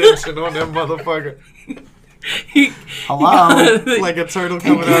extension on that motherfucker. Hello? Like a turtle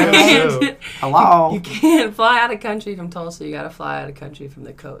coming out of the shell. Hello? You can't fly out of country from Tulsa. You gotta fly out of country from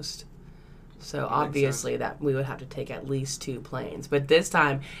the coast. So obviously that we would have to take at least 2 planes. But this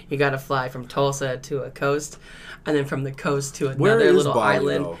time you gotta fly from Tulsa to a coast, and then from the coast to Where another is little Bali,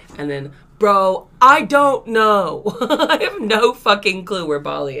 island, though? and then Bro, I don't know. I have no fucking clue where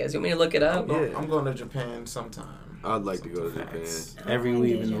Bali is. You want me to look it up? I'm going to Japan sometime. I'd like to go to Japan. Every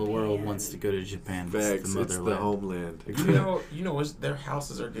weeb in the Japan. world wants to go to Japan. Facts. It's the homeland. You know, their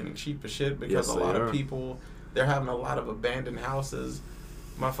houses are getting cheap as shit because Yes, a lot of people, they're having a lot of abandoned houses.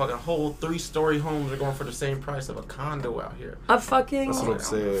 My fucking whole 3-story homes are going for the same price of a condo out here. A fucking That's what I'm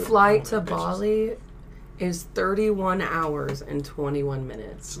saying. flight to Bitches. Bali is 31 hours and 21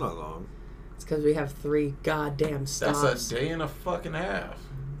 minutes. It's not long. It's because we have 3 goddamn stops. That's a day and a fucking half.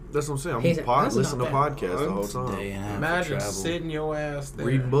 That's what I'm saying. He's- I'm that's listening to not bad. podcasts the whole It's a time. day and a half of Imagine travel. sitting your ass there.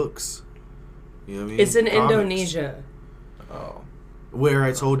 Reading books. You know what I mean? It's in Comics. Indonesia. Oh. Where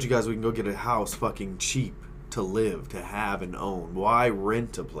I told you guys we can go get a house fucking cheap to live, to have and own. Why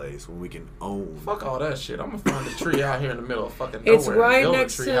rent a place when we can own? Fuck all that shit. I'm gonna find a tree out here in the middle of fucking nowhere. It's and right build a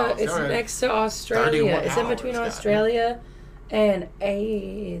next tree to house. it's All right. next to Australia. 31 It's in between hours, Australia and that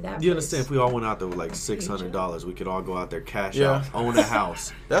You place. understand? If we all went out there with like $600, we could all go out there, cash Yeah. out, own a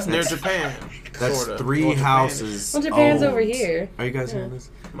house. That's near Japan. That's sorta. 3 Well, Japan houses. Well, Japan's owned. over here. Are you guys Yeah. hearing this?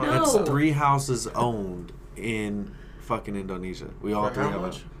 No. That's 3 houses owned in fucking Indonesia. We all For 3 how have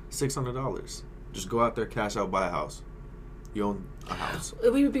much? $600. Just go out there, cash out, buy a house. You own a house.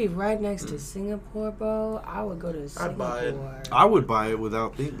 We would be right next to Singapore, bro. I would go to Singapore. I'd buy it. I would buy it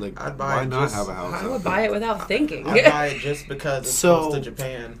without thinking. Like, I'd buy why it not just- have a house? I out would there? buy it without thinking. I buy it just because it's So- close to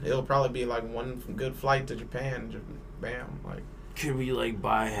Japan. It'll probably be like one good flight to Japan. Bam, like Could we like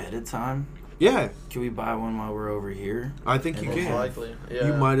buy ahead of time? Yeah, Can we buy one while we're over here? I think you Most most can. likely. Yeah.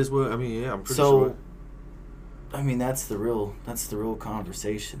 You might as well. I mean, yeah, I'm pretty So, sure. I mean, that's the real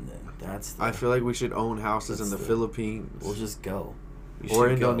conversation. Then that's. The, I feel like we should own houses in the That's the- Philippines we'll just go. We or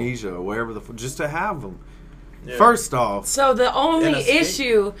should go. Indonesia or wherever just to have them. Yeah. First off, So the only In a state?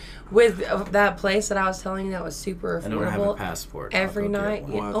 issue with that place that I was telling you that was super I don't have a affordable passport. every I'll go get night.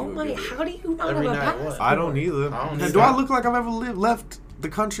 one. We'll have Oh to my! get it. How do you not Every have a night what? passport? I don't either. I don't And either. do I look like I've ever left the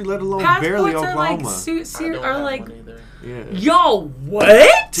country, let alone barely Passports are like Oklahoma? I don't are have like one either. Yeah. yo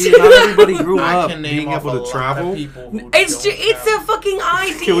what? See, not everybody grew I up can name being off able a to lot of travel. people who It's don't it's have- a fucking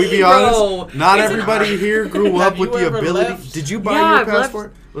ID. Can we be bro. honest? Not It's an everybody here grew Have up with you the ever ability. left? Did you buy Yeah, your I've left-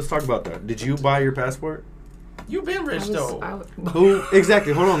 passport? Let's talk about that. Did you buy your passport? You been rich though. Who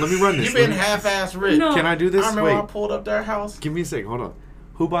exactly? Hold on, let me run this. You been Let me- half-ass rich. No. Can I do this? I remember I Wait, pulled up their house. give me a second. Hold on.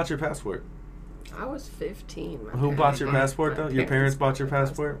 Who bought your passport? I was 15. My Who parents- bought your passport my though? Your parents bought your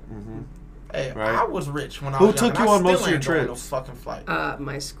passport. Mm-hmm. Hey, Right. I was rich when I Who was took young, you and on I most still of your ain't going trips? No fucking flight.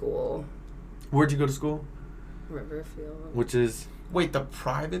 My school, Where'd you go to school? Riverfield. Which is Wait, the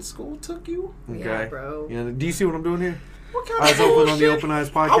private school took you? okay. Yeah, bro. Yeah. Do you see what I'm doing here? What kind Eyes of open on the bullshit? Open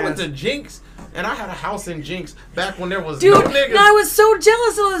Eyes I went to podcast. Jinx, and I had a house in Jinx back when there was Dude, no niggas. and I was so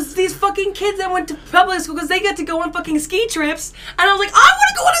jealous of these fucking kids that went to public school because they got to go on fucking ski trips, and I was like, I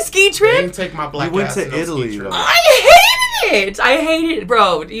want to go on a ski They trip. didn't take my black You went ass to no ski Italy, trip. though. I hated it. I hated it,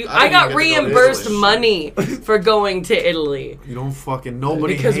 bro. I I didn't got even get to go to reimbursed Italy. money for going to Italy You don't fucking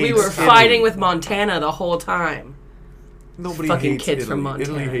nobody because we hates were Italy. fighting with Montana the whole time. Nobody fucking hates kids Italy. from Montana.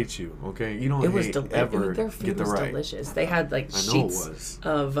 Italy hates you. Okay, you don't It was hate delicious. ever Their food get the was right. delicious. They had like I know it sheets was.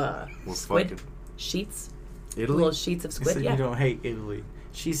 of Well, squid. fucking Sheets. Italy. Little sheets of You squid. said Yeah. you don't hate Italy.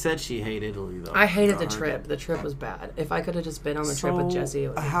 She said she hated Italy though. I hated the God. trip. The trip was bad. If I could have just been on the trip with Jesse, it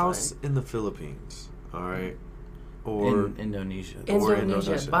would a have house been in the Philippines. All right, or in Indonesia. fine. or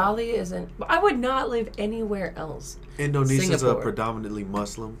Indonesia. Indonesia. Bali isn't. I would not live anywhere else. Indonesia's a Singapore. predominantly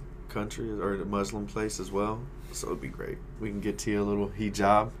Muslim country or a Muslim place as well. So it'd be great. We can get Tia a little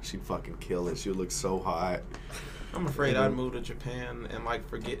hijab. She'd fucking kill it. She would look so hot. I'm afraid I'd move to Japan and like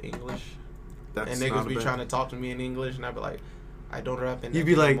forget English. That's And not niggas a be bad- trying to talk to me in English, and I'd be like, I don't rap in You'd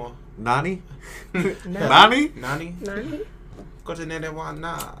be like, anymore. Nani? No. Nani? Nani? Nani?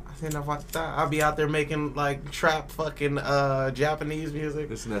 I'll be out there making like trap fucking Japanese music.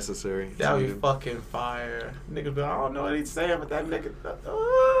 It's necessary. That would be fucking fire. Niggas be like, I don't know what he's saying, but that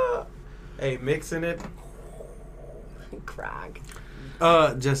nigga. Hey, mixing it. Crack.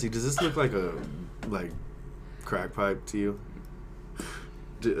 Jesse, does this look like a crack pipe to you?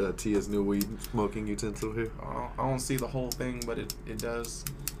 Tia's new weed smoking utensil here. I don't see the whole thing, but it does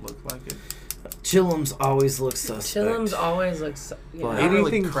look like it. Chillums always look suspect. Chillums always looks. Yeah. But Not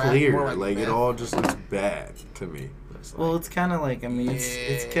really Anything crack, clear, more like, like it meth. all just looks bad to me. Well, it's kind of like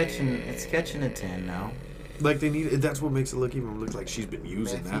it's catching a 10 now. Like they need. That's what makes it look like she's been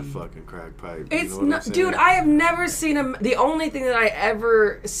using that fucking crack pipe. You It's know what I'm not, saying? dude. I have never seen him. The only thing that I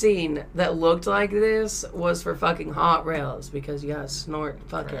ever seen that looked like this was for fucking hot rails because you gotta snort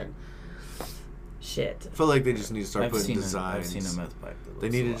fucking. shit. I feel like they just need to start I've putting seen designs. I've seen a meth pipe. They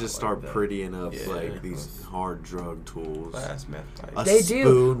need to just start like prettying up Yeah. these hard drug tools. Glass meth pipe. A They spoon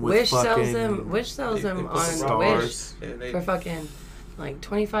do. with Wish sells fucking- them. Wish sells them on stars. Wish for fucking like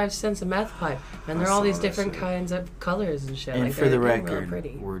 25 cents a meth pipe, and they're I all saw these that different shit. kinds of colors and shit. And like for the they're real record,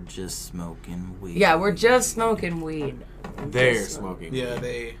 pretty. we're just smoking weed. Yeah, we're just smoking weed. They're Just smoking. Yeah, weed.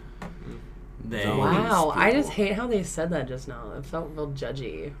 they. They, Wow, These I just people. hate how they said that just now. It felt real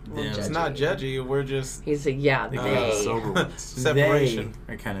judgy. Real Yeah. It's not judgy. We're just He's like, yeah, They got they. the sober ones. separation.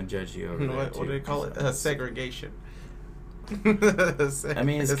 They are kind of judgy over there, What do too. they call it? Segregation. I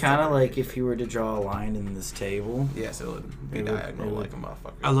mean, it's kind of like if you were to draw a line in this table. Yes, it would be It would- diagonal it would- like a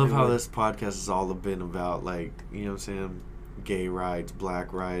motherfucker. I love It how would- this podcast has all been about, like, you know what I'm saying, gay rights,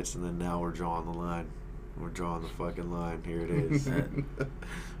 black rights, and then now we're drawing the line. We're drawing the fucking line. Here it is.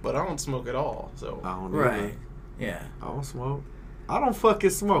 But I don't smoke at all, so. I don't Right. either. Yeah. I don't smoke. I don't fucking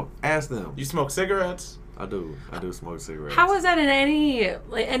smoke. Ask them. You smoke cigarettes? I do. I do smoke cigarettes. How is that in any I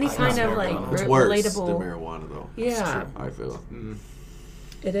kind don't of smoke like marijuana. It's worse than relatable? marijuana, though. Yeah, I feel.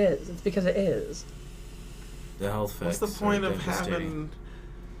 it is. It's because it is. The health What's effects. the point are of devastating. having?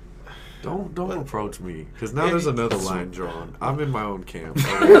 Don't But- approach me, because now Yeah, there's another that's- line drawn. I'm in my own camp.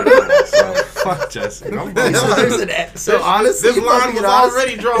 So, fuck Jesse. I'm So honestly, This line was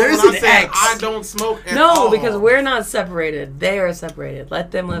already drawn when there's I an said X. I don't smoke at No, all. because we're not separated. They are separated. Let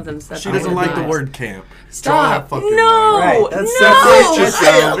them live them separate. She doesn't like the lives. word camp. Stop. Draw that fucking No. line. Right, that's No.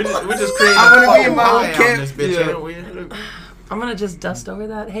 separate We just created I'm a gonna be in fucking my own pie on camp. this bitch, Yeah. ain't we? I'm gonna just dust over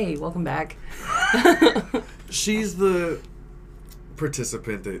that. Hey, welcome back. She's the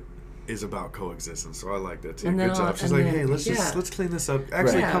participant that is about coexistence, so I like that too. And then Good job. I'll- She's and like, then- hey, let's yeah. clean this up.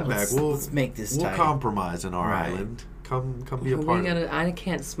 Actually, Right. come back. Let's make this We'll tight. compromise in our Right. island. Come be a We part of it. gotta. I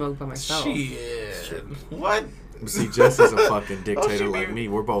can't smoke by myself. Shit. What? See, Jesse's a fucking Oh, dictator she like be- me.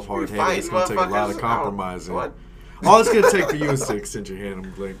 We're both be hard headed. It's fighting gonna take a lot of motherfuckers. compromising. What? All it's gonna take for you is to extend your hand.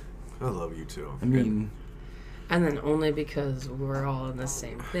 I'm like, I love you too. I mean, And then only because we're all in the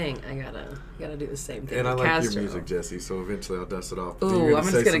same thing, I gotta do the same thing. And I with like Castro. your music, Jesse. So eventually I'll dust it off. But Ooh, you're I'm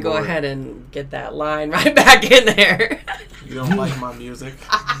say just gonna some go more. ahead and get that line right back in there. You don't like my music?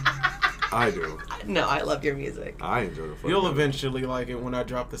 I do. No, I love your music. I enjoy the. You'll fucking- eventually like it when I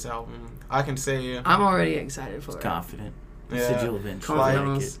drop this album. I can say I'm already excited for it. confident. You Yeah. said you'll eventually like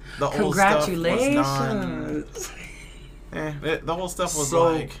Confidence. it. the old stuff was Congratulations. the whole stuff was So,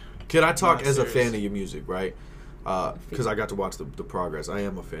 like. Can I talk not as a serious. fan of your music, right? Because I got to watch the progress. I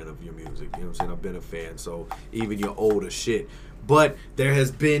am a fan of your music. You know what I'm saying? I've been a fan. So even your older shit. But there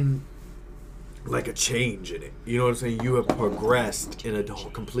has been like a change in it. You know what I'm saying? You have progressed in a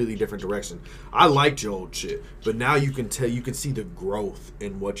completely different direction. I liked your old shit, but now you can see the growth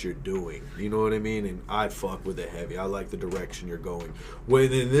in what you're doing. You know what I mean? And I fuck with it heavy. I like the direction you're going. Well,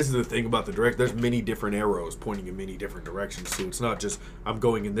 then this is the thing about the direct. There's many different arrows pointing in many different directions. So it's not just I'm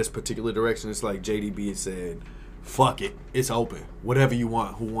going in this particular direction. It's like JDB said, fuck it. It's open. Whatever you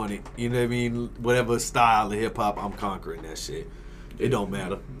want, who want it. You know what I mean? Whatever style of hip hop, I'm conquering that shit. It don't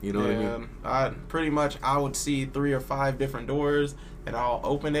matter. You know what I mean? I would see 3 or 5 different doors, and I'll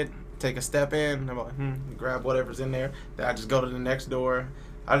open it, take a step in, and I'm like, grab whatever's in there. Then I just go to the next door.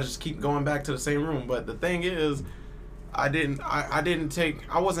 I just keep going back to the same room. But the thing is,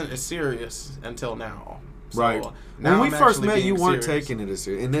 I wasn't as serious until now. So Right. now When we I'm first actually met, you being weren't serious. taking it as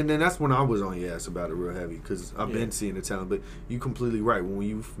serious, and then that's when I was on your ass about it real heavy because I've been seeing the talent. But you completely right.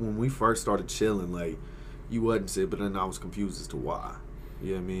 When we first started chilling, like you wasn't sick, but then I was confused as to why.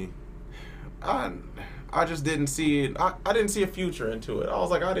 You know what I mean? I just didn't see it. I didn't see a future into it. I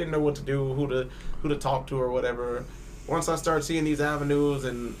was like, I didn't know what to do, who to talk to or whatever. Once I started seeing these avenues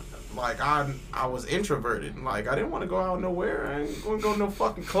and like I was introverted. Like I didn't want to go out nowhere. I ain't going to go to no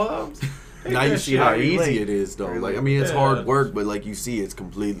fucking clubs. Now you see how easy it is, though. Like I mean, it's Yeah. hard work, but like you see, it's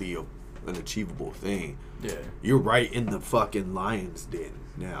completely an achievable thing. Yeah. You're right in the fucking lion's den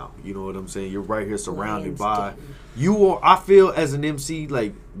now. You know what I'm saying? You're right here surrounded by. I feel as an MC,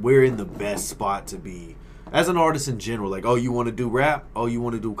 like we're in the best spot to be. As an artist in general, like, oh, you want to do rap? Oh, you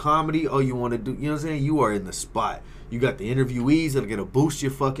want to do comedy? Oh, you want to do, you know what I'm saying? You are in the spot. You got the interviewees that are going to boost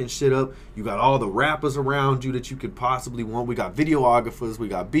your fucking shit up. You got all the rappers around you that you could possibly want. We got videographers. We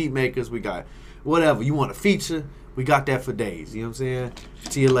got beat makers. We got whatever. You want a feature? We got that for days. You know what I'm saying?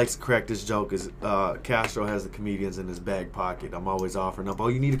 Tia likes to crack this joke is Castro has the comedians in his back pocket. I'm always offering up, oh,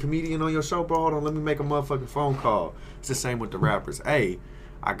 you need a comedian on your show, bro? Hold on, let me make a motherfucking phone call. It's the same with the rappers. Hey,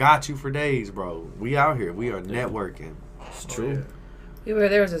 I got you for days, bro. We out here. We are networking. It's true.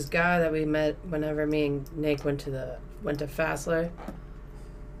 There was this guy that we met whenever me and Nick went to Fassler.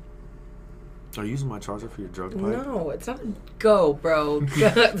 Are you using my charger for your drug pipe? No, it's not. Go, bro.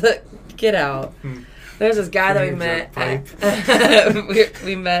 Get out. There's this guy that we met.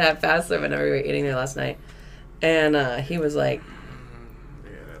 We met at Fast Serve whenever we were eating there last night, and he was like,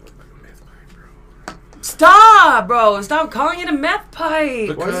 "Stop, bro! Stop calling it a meth pipe."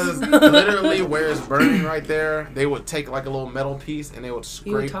 Because literally, where it's burning right there, they would take like a little metal piece and they would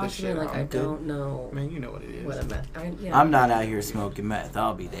You would scrape talk the to shit me like out. I don't know Man, you know what it is. what a meth. I'm not out here smoking meth.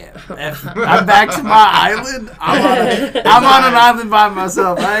 I'll be damned. I'm back to my island. I'm on an island by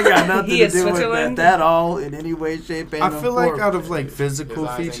myself. I ain't got nothing He to is do with Switzerland? meth at all in any way, shape, and I feel like form. out of like physical His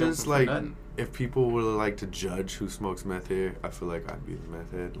eyes ain't features, open for like nothing. if people were like to judge who smokes meth here, I feel like I'd be the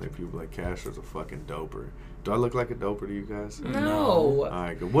meth head. Like people like Castro's a fucking doper. Do I look like a doper to you guys? No. All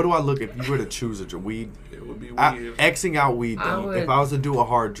right, good. What do I look if you were to choose a weed? It would be I, weird. Xing out weed I though. would- If I was to do a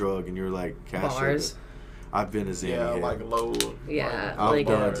hard drug and you're like Castro, Bars. I've been a Xanax. Yeah, head. like low. Yeah, I've like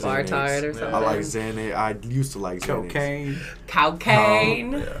done a bar Xanax. tart or Yeah. something. I like Xanax. I used to like Xanax. cocaine,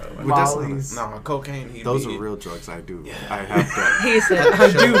 Cocaine. But that's not- mollies. No, cocaine. those are real drugs. I do. I have that. He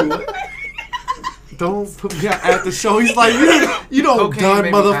said, Dude, Don't put me out at the show. He's like, you don't Cocaine done,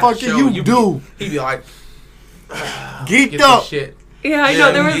 made me have to motherfucker. show You do. He'd be like, Geeked get up. this shit. "Yeah, I Yeah, know."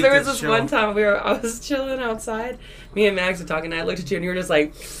 you There need was to this show. one time I was chilling outside. Me and Max were talking. And I looked at you, and you were just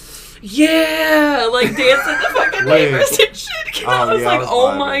like, "Yeah," like dancing the fucking Wait. neighbors and shit. And Oh, I was yeah, I like, was "Oh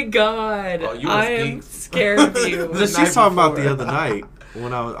vibing. my god, Oh, you was I am geeked. scared of you." The She's night talking about the before. other night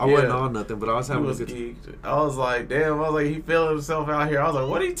when I Yeah. wasn't on nothing, but I was He having a was good geeked. I was like, damn. I was like, he feeling himself out here. I was like,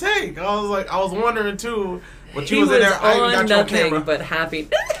 what'd he take? I was wondering too. But you He was in there. I even on got your nothing camera. but happy.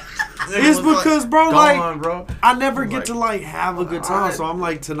 It's It was because, bro, gone, like, bro. I never I'm get like, to like have a good time, alright. so I'm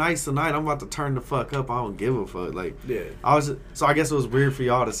like, tonight's the night. I'm about to turn the fuck up. I don't give a fuck. Like, yeah. so I guess it was weird for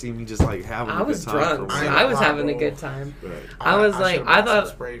y'all to see me just like having I a was good time. drunk. for I ain't once. I was gonna lie, having a bro. good time. Right. I was like, should've I bought some thought-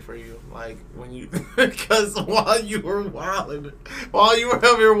 spray for you, like when you, because while you were wilding, while you were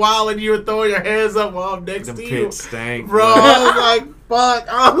up here wilding, you were throwing your hands up while I'm next Them to you, pits stank, bro. I was like, fuck.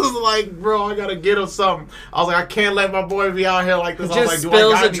 I was like, bro, I gotta get him something. I was like, I can't let my boy be out here like this. I was Just like, do I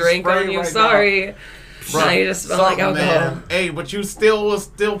spills got a any drink spray on you. right Sorry. now? Now you just smell like Something, alcohol. man. Hey, but you was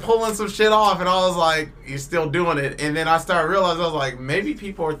still pulling some shit off, and I was like, you're still doing it. And then I started realizing, I was like, maybe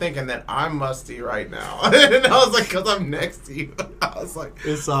people are thinking that I'm musty right now. And I was like, because I'm next to you. I was like,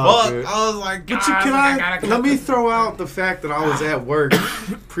 It's all fuck. good. I was like, But you God, can I gotta let cut me this. throw out the fact that I was at work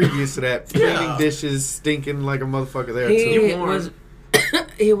previous to that, cleaning Yeah. dishes, stinking like a motherfucker there He too. You warm. was.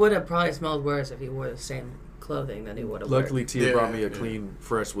 He would have probably smelled worse if he wore the same clothing that he would have. Luckily, Tia Yeah, brought me a yeah. clean,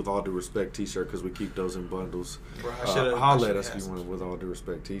 fresh, with all due respect T-shirt because we keep those in bundles. Bro, I should've- Holla I at us should've if you want a with all due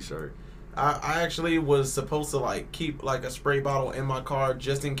respect T-shirt. I actually was supposed to like keep like a spray bottle in my car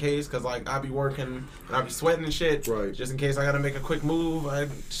just in case, cause like I be working and I be sweating and shit. Right. Just in case I gotta make a quick move.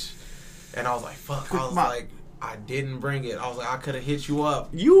 And I was like, fuck. I was like, I didn't bring it. I was like, I could have hit you up.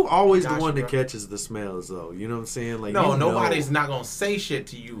 You always the Gotcha, one that bro. catches the smells, though. You know what I'm saying? Like, No, you nobody's know. not gonna say shit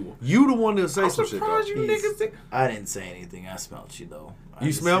to you. You the one that say I'm some shit, though. surprised you He's- niggas think. I didn't say anything. I smelled you though. I You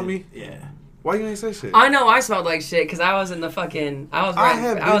just smelled said- me? Yeah. Why you ain't say shit? I know I smelled like shit because I was in the fucking. I was. I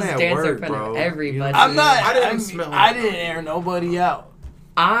have I was been at dancing work, in front bro. of everybody. I'm not. I didn't I mean, smell I it. didn't air nobody out.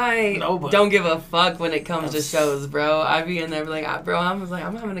 I Nobody. don't give a fuck when it comes to shows, bro. I be in there like, bro, I was like,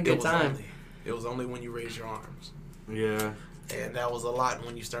 I'm having a good time. It was only when you raised your arms, Yeah. and that was a lot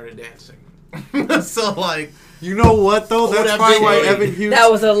when you started dancing. So like, You know what, though? Oh, That's that probably big why lady. Evan Hughes... That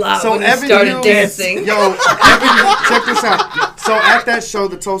was a lot So when you Evan started Hughes, dancing. Yo, Evan, check this out. So at that show,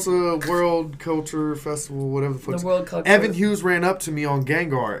 the Tulsa World Culture Festival, whatever the fuck. The World Culture. Evan Hughes ran up to me on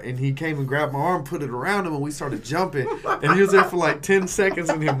Gengar, and he came and grabbed my arm, put it around him, and we started jumping. And he was there for like 10 seconds,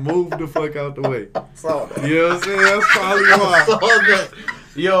 and he moved the fuck out the way. saw that. You know what I'm saying? That's probably why. Saw that.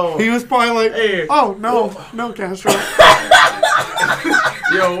 Yo, He was probably like, Hey. oh, no, Castro.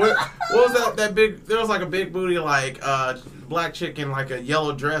 Yo, what was that big? There was like a big booty, like black chick in like a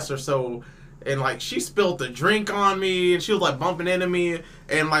yellow dress or so, and like she spilled the drink on me, and she was like bumping into me,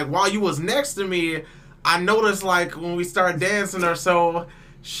 and like while you was next to me, I noticed like when we started dancing or so,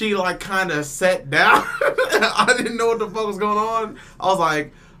 she like kind of sat down. I didn't know what the fuck was going on. I was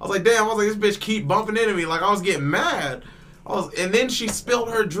like, damn. I was like, this bitch keep bumping into me. Like I was getting mad. And then she spilled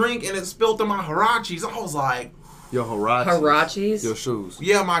her drink, and it spilled to my harachis. I was like. Your Harachis. Harachis? Your shoes.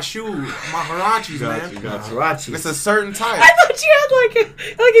 Yeah, my shoes, my harachis, man. Got you. It's a certain type. I thought you had like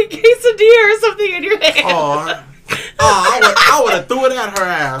a quesadilla or something in your hand. Oh, I would have threw it at her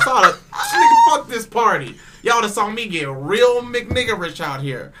ass. I would have, nigga, fuck this party. Y'all would have saw me get real McNiggerich out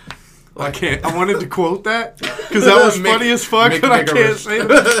here. I can't. I wanted to quote that because that was funny as fuck, Mick and I can't Niggerish. say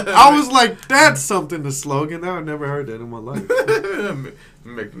that. I was like, that's something to slogan. I never heard that in my life.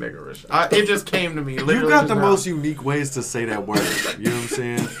 McNiggerish. It just came to me. You got the most unique ways to say that word. You know what I'm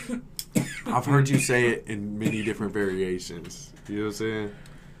saying? I've heard you say it in many different variations. You know what I'm saying?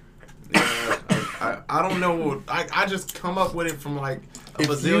 Yeah, I don't know. I just come up with it from like a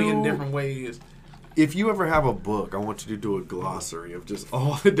bazillion different ways. If you ever have a book, I want you to do a glossary of just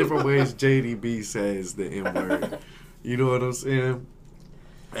all the different ways JDB says the N word. You know what I'm saying?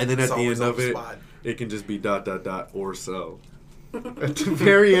 And then at the end of it, it can just be ... or so. At the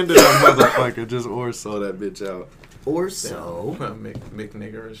very end of that motherfucker, just or so that bitch out. Or so.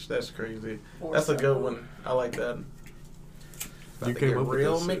 McNiggerish. That's crazy. That's a good one. I like that. You came up with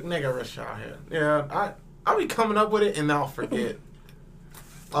real that shit. McNiggerish out here. Yeah, I'll be coming up with it and I'll forget.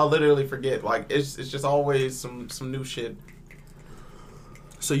 I'll literally forget. Like it's just always some new shit.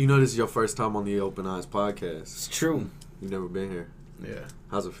 So you know this is your first time on the Open Eyes podcast. It's true. You've never been here. Yeah.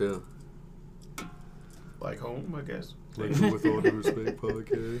 How's it feel? Like home, I guess. Like the With All Due Respect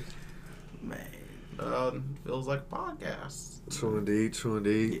podcast. Man. Feels like a podcast. True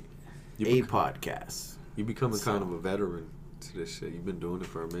indeed. A podcast. You becoming kind of a veteran to this shit. You've been doing it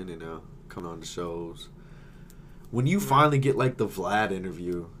for a minute now. Coming on the shows. When you finally get like the Vlad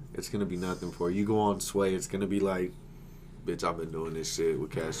interview, it's gonna be nothing for you. You go on Sway, it's gonna be like, bitch, I've been doing this shit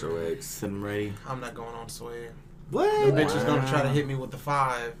with Castro X. I'm ready. I'm not going on Sway. What? The bitch is gonna try to hit me with the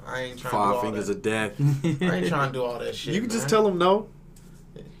 5. I ain't trying to do all Five fingers that. of death. I ain't trying to do all that shit. You can just man. tell him no.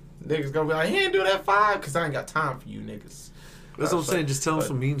 Niggas gonna be like, he ain't do that 5 because I ain't got time for you niggas. That's what I'm saying. Just tell him but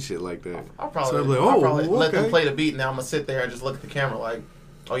some mean shit like that. I'll probably, So they'll be like, I'll oh, probably let them okay. play the beat. Now I'm gonna sit there and just look at the camera like,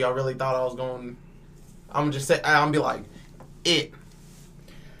 oh, y'all really thought I was going? I'm gonna just say, I'm gonna be like,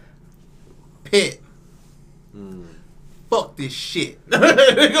 Pit. Fuck this shit.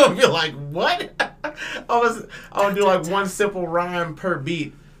 They're gonna be like, what? I'm gonna do like one simple rhyme per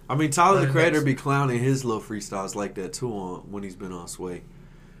beat. I mean, Tyler the Creator be clowning his little freestyles like that too when he's been on Sway.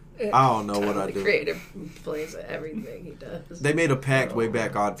 I don't know what I do. The creator plays everything he does. They made a pact way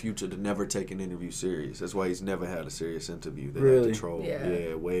back Odd Future to never take an interview serious. That's why he's never had a serious interview. They Really? had to troll.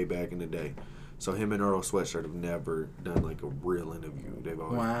 Yeah. Way back in the day. So him and Earl Sweatshirt have never done like a real interview. They've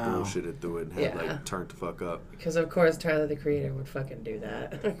always bullshitted through it and had like turned the fuck up. Because of course Tyler the Creator would fucking do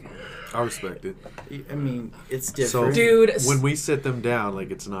that. I respect it. I mean, it's So, different. Dude, when we sit them down, like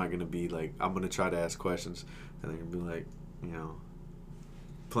it's not gonna be like I'm gonna try to ask questions and they're gonna be like, you know,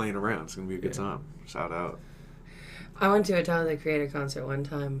 playing around. It's gonna be a good time. Shout out. I went to a Tyler the Creator concert one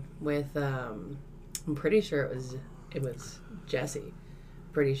time with I'm pretty sure it was Jesse.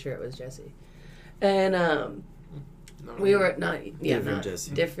 Pretty sure it was Jesse. And we were Different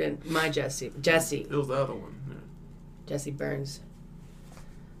Jesse. different. My Jesse. It was the other one. Yeah. Jesse Burns.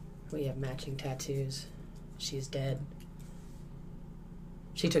 We have matching tattoos. She's dead.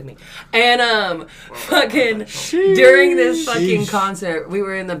 She took me. And fucking during this fucking concert, we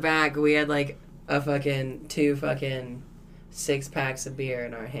were in the back. We had like a fucking 2 fucking 6-packs of beer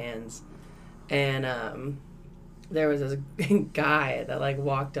in our hands. And there was this guy that like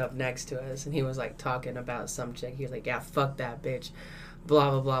walked up next to us and he was like talking about some chick. He was like, yeah, fuck that bitch.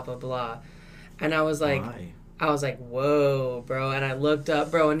 Blah, blah, blah, blah, blah. And I was like, whoa, bro. And I looked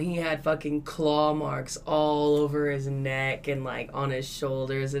up, bro, and he had fucking claw marks all over his neck and like on his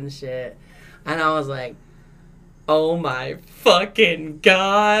shoulders and shit. And I was like, oh my fucking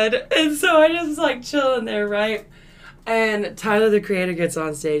God. And so I just was like chilling there, right? And Tyler the Creator gets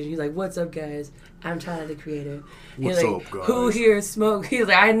on stage and he's like, what's up, guys? I'm Tyler the Creator. He's What's like, up, guys? who here smoke? He's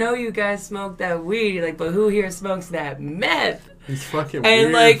like, I know you guys smoke that weed. He's like, but who here smokes that meth? He's fucking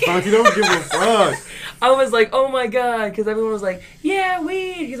And, weird. like- Fuck, you don't give a fuck. I was like, oh my God, because everyone was like, yeah,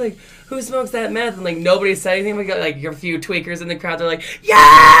 weed. He's like, who smokes that meth? And like nobody said anything. We got like a few tweakers in the crowd. They're like,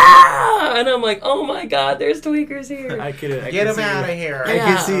 yeah! And I'm like, oh my God, there's tweakers here. I could Get him out of here. I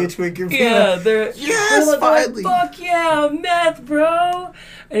can see a tweaker. Yeah, they're like, finally. fuck yeah, meth, bro.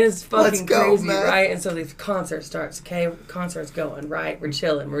 And it's fucking Let's go, crazy, meth. right? And so the concert starts, okay? Concert's going, right? We're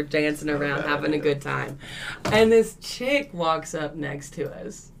chilling, we're dancing around, having a good time. And this chick walks up next to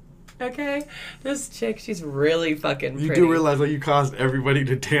us, okay? This chick, she's really fucking pretty. You do realize like you caused everybody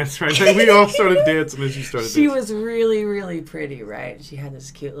to dance right now. We all started dancing and she started She dancing. was really, really pretty, right? She had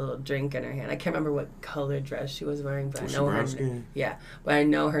this cute little drink in her hand. I can't remember what color dress she was wearing, but Was I she know brown her. skin? Yeah, but I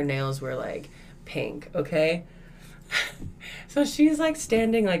know her nails were like pink. Okay, so she's like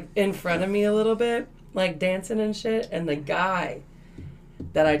standing like in front of me a little bit, like dancing and shit, and the guy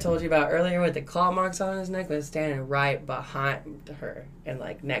that I told you about earlier with the claw marks on his neck was standing right behind her and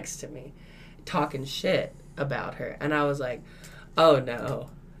like next to me, talking shit about her, and I was like, oh no.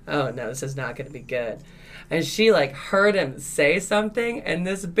 oh no, this is not going to be good. And she like heard him say something, and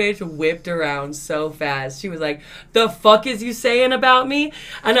this bitch whipped around so fast. She was like, "The fuck is you saying about me?"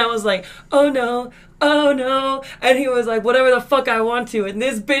 And I was like, "Oh no, oh no." And he was like, "Whatever the fuck I want to." And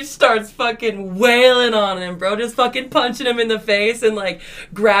this bitch starts fucking wailing on him, bro. Just fucking punching him in the face and like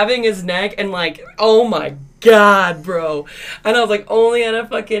grabbing his neck and like, oh my God, bro. And I was like, only at a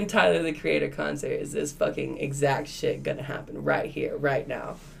fucking Tyler the Creator concert is this fucking exact shit gonna happen right here, right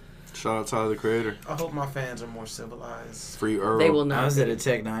now. Shout out Tyler the Creator. I hope my fans are more civilized. Free Earl. They will not. I was be. at a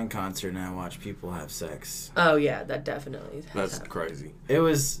Tech 9 concert and I watched people have sex. Oh yeah, that definitely. That's crazy. It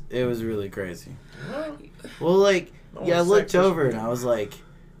was really crazy. Well, like, No yeah, I sex looked is over weird. and I was like,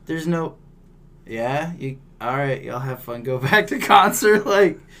 "There's no, yeah, you all right? Y'all have fun. Go back to concert."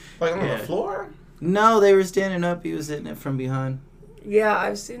 Like Like on Yeah. the floor? no, they were standing up. He was hitting it from behind. Yeah,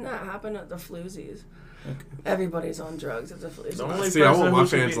 I've seen that happen at the floozies. Okay. Everybody's on drugs at the The floozies. only See, I person want who my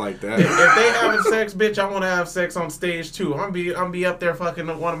should fans be- like If that. they having sex, bitch, I want to have sex on stage too. I'm be up there fucking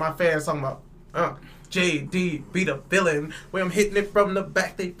one of my fans talking about, JD be the villain. Where I'm hitting it from the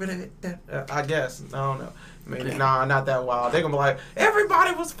back. They I guess. I don't know. Maybe nah, not that wild. They're gonna be like,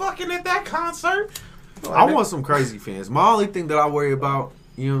 everybody was fucking at that concert. I want some crazy fans. My only thing that I worry about,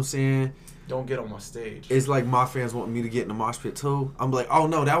 you know what I'm saying, Don't get on my stage. is like my fans want me to get in the mosh pit too. I'm like, oh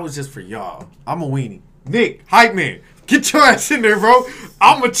no, that was just for y'all. I'm a weenie. Nick, hype man, get your ass in there, bro.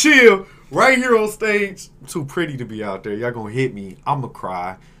 I'ma chill right here on stage. I'm too pretty to be out there. Y'all gonna hit me. I'ma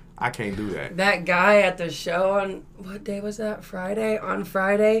cry. I can't do that. That guy at the show on, what day was that? Friday? On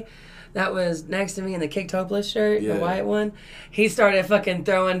Friday, that was next to me in the Kicktopeless shirt, Yeah. the white one. He started fucking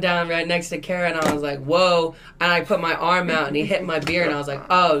throwing down right next to Kara, and I was like, whoa. And I put my arm out, and he hit my beard, and I was like,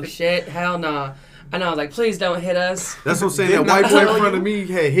 oh shit, hell nah. And I was like, please don't hit us. That's what I'm saying. That Didn't white I boy tell in front you? of me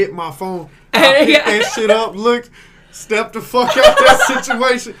had hit my phone. I picked Yeah. that shit up, looked, stepped the fuck out that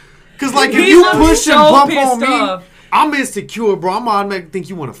situation. Cause like if He you looked push and so bump on pissed me, off. I'm insecure, bro. I'm automatically think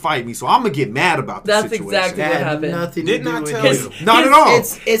you want to fight me, so I'm gonna get mad about the That's situation. exactly That what had happened. nothing Didn't to do I with tell it. you? Not at all.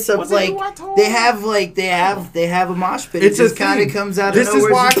 It's a Was it like who I told? they have a mosh pit. It's It just a kind thing. of comes out of This nowhere.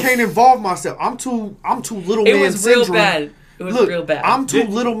 is why I can't involve myself. I'm too little It man was real syndrome. bad. It was Look, real bad. I'm too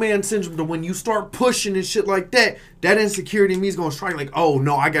little man syndrome to when you start pushing and shit like that, that insecurity in me is gonna strike like, oh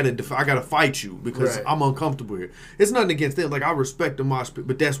no, I gotta fight you because Right. I'm uncomfortable here. It's nothing against them. Like I respect the mosh pit,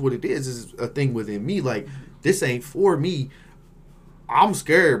 but that's what it is a thing within me. Like this ain't for me. I'm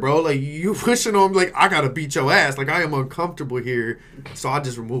scared, bro. Like you pushing on me, like I gotta beat your ass. Like I am uncomfortable here, so I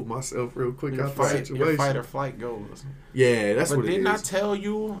just remove myself real quick out the Your situation. fight or flight goes. Yeah, that's But what it didn't I is. tell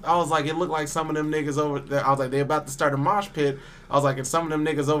you? I was like, it looked like some of them niggas over there. I was like, they about to start a mosh pit. I was like, and some of them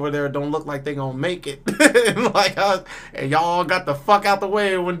niggas over there don't look like they gonna make it. And y'all got the fuck out the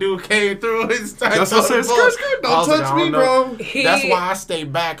way when dude came through. And started That's what I said. throwing the Skirt, ball. I don't was like, touch I me, don't know. bro. That's why I stay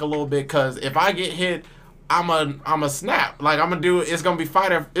back a little bit, because if I get hit, I'm a snap. Like I'm gonna do. It's gonna be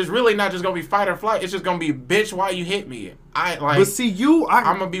fight or. It's really not just gonna be fight or flight. It's just gonna be bitch. Why you hit me? But see,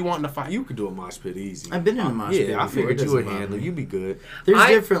 I'm gonna be wanting to fight. you could do a mosh pit easy. I've been in a mosh pit. Yeah, I before. figured It you a doesn't bother handler. me. You be good. There's I-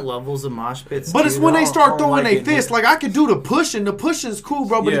 different levels of mosh pits. But it's too. when they I start don't throwing like their it, fist. nigga. Like I could do the pushing. The pushing's cool,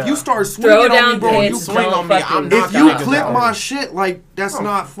 bro. But if Yeah. you start swinging on me, Throwdown bro, you pits, swing on me, I'm not if you knocking clip niggas my out. shit, like that's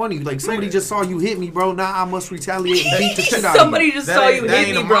not funny. Like somebody just saw you hit me, bro. Now I must retaliate and beat the shit out of Somebody you. just That saw ain't- you that hit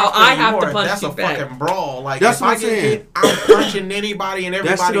ain't me, a bro. mosh pit I have to anymore. punch That's you a back. fucking brawl. Like That's if what I I'm get saying. hit, I'm punching anybody and That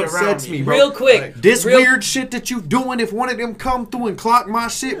everybody shit around upsets me, bro. Real quick. This real- weird shit that you doing, if one of them come through and clock my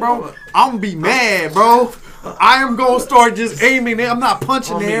shit, bro, I'm gonna be mad, bro. I am gonna start just aiming it. I'm not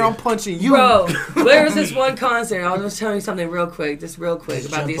punching the air, I'm punching you. Bro, there was this one concert. I'll just tell you something real quick, about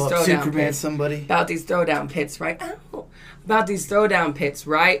Jump these up, throwdown Superman pits. somebody. About these throwdown pits, right? Ow. About these throwdown pits,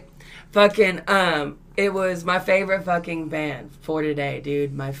 right? Fucking, it was my favorite fucking band for today,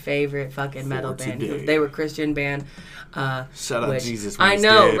 dude. My favorite fucking metal band. today. They were Christian band. Shout out which- Jesus when I he's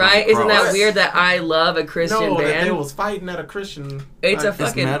know, dead on right? the Isn't that cross. weird that I love a Christian No, that band? they was fighting at a Christian. It's a like,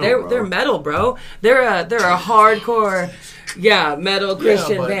 fucking metal, they're bro. metal, bro. They're a hardcore metal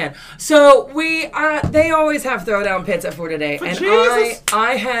Christian but- band. So they always have throwdown pits at For Today. For And Jesus.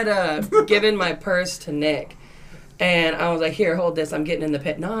 I had given my purse to Nick. And I was like, here, hold this. I'm getting in the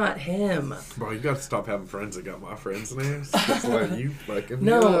pit. Not him. Bro, you gotta stop having friends that got my friends' names. It's like you fucking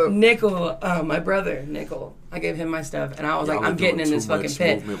No, me up. Nickel, my brother, Nickel. I gave him my stuff, and I was Y'all like, are I'm getting doing in this too fucking much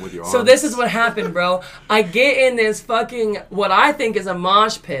pit. movement with your So arms. this is what happened, bro. I get in this fucking, what I think is a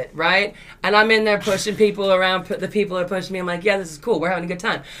mosh pit, right? And I'm in there pushing people around. The people are pushing me. I'm like, yeah, this is cool. We're having a good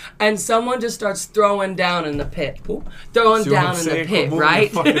time. And someone just starts throwing down in the pit. Throwing See what I'm down in the saying? pit, Quit moving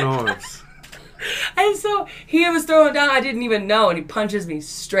right? your fucking arms. And so he was throwing down, I didn't even know, and he punches me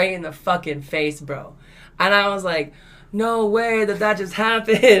straight in the fucking face, bro. And I was like, no way that just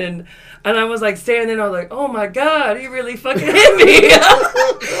happened. And I was like standing there and I was like, oh my God, he really fucking hit me.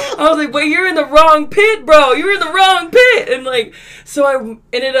 I was like, wait, you're in the wrong pit, bro. You're in the wrong pit. And like, so I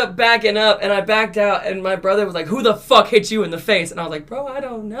ended up backing up and I backed out and my brother was like, who the fuck hit you in the face? And I was like, bro, I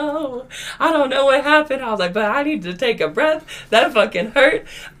don't know. I don't know what happened. I was like, but I need to take a breath. That fucking hurt.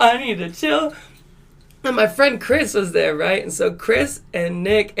 I need to chill. And my friend Chris was there, right? And so Chris and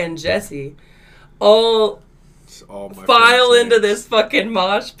Nick and Jesse all file into this fucking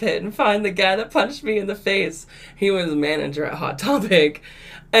mosh pit and find the guy that punched me in the face. He was the manager at Hot Topic.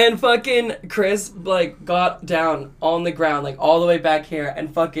 And fucking Chris, like, got down on the ground, like, all the way back here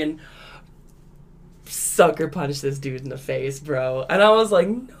and fucking sucker punched this dude in the face, bro. And I was like,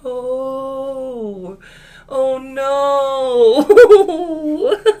 no. Oh, no.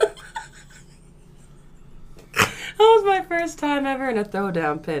 That was my first time ever in a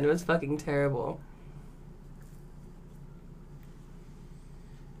throwdown pit. It was fucking terrible.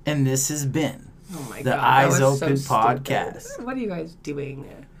 And this has been Oh my the God, Eyes that was Open so podcast. stupid. What are you guys doing?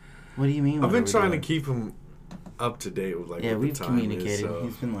 What do you mean? I've been trying to keep him up to date with like Yeah, what we've the time communicated. is, so,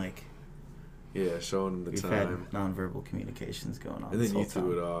 He's been like, yeah, showing him the we've time. had nonverbal communications going on. And this then whole you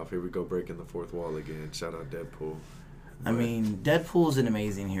threw time. it off. Here we go, breaking the fourth wall again. Shout out Deadpool. I mean, Deadpool's an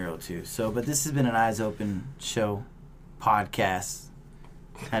amazing hero too. So, but this has been an Eyes Open show, podcast.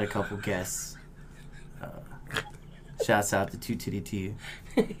 Had a couple guests. Shouts out to Tiddie,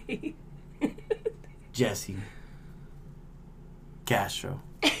 Jesse, Castro.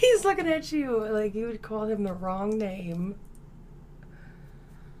 He's looking at you like you would call him the wrong name.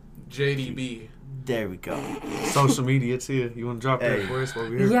 JDB. There we go. Social media too. You want to drop that Hey. for us while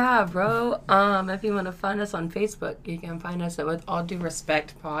we're here? Yeah, bro. If you want to find us on Facebook, you can find us at With All Due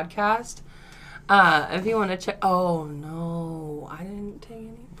Respect Podcast. If you want to check, oh no, I didn't take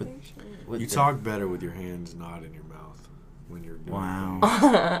any pictures. You talk better with your hands not in your mouth when you're doing Wow.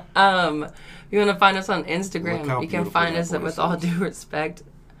 things. If you want to find us on Look how Instagram, you can beautiful find that us at voice With All is. Due Respect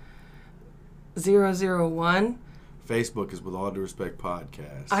 001. Facebook is With All Due Respect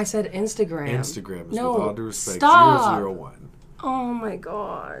Podcast. I said Instagram. Instagram is No, With All Due Respect stop. 001. Oh my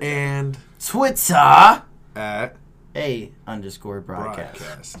God. And Twitter at _broadcast.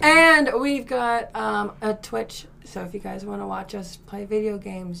 broadcast. And we've got a Twitch, so if you guys want to watch us play video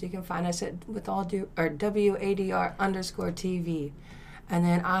games, you can find us at WADR_TV. And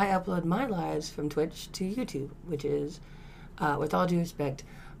then I upload my lives from Twitch to YouTube, which is With All Due Respect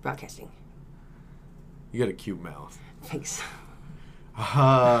Broadcasting. You got a cute mouth. Thanks.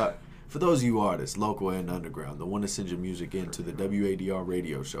 For those of you artists, local and underground, that want to send your music in to the WADR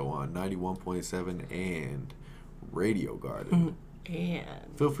radio show on 91.7 and Radio Garden, And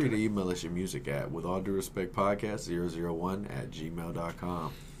feel free to email us your music at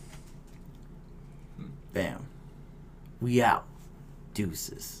withallduerespectpodcast001@gmail.com. Bam. We out.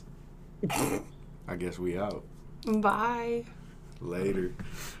 Deuces. I guess we out. bye. Later.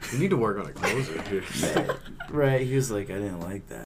 We need to work on a closer here. Right. He was like, I didn't like that.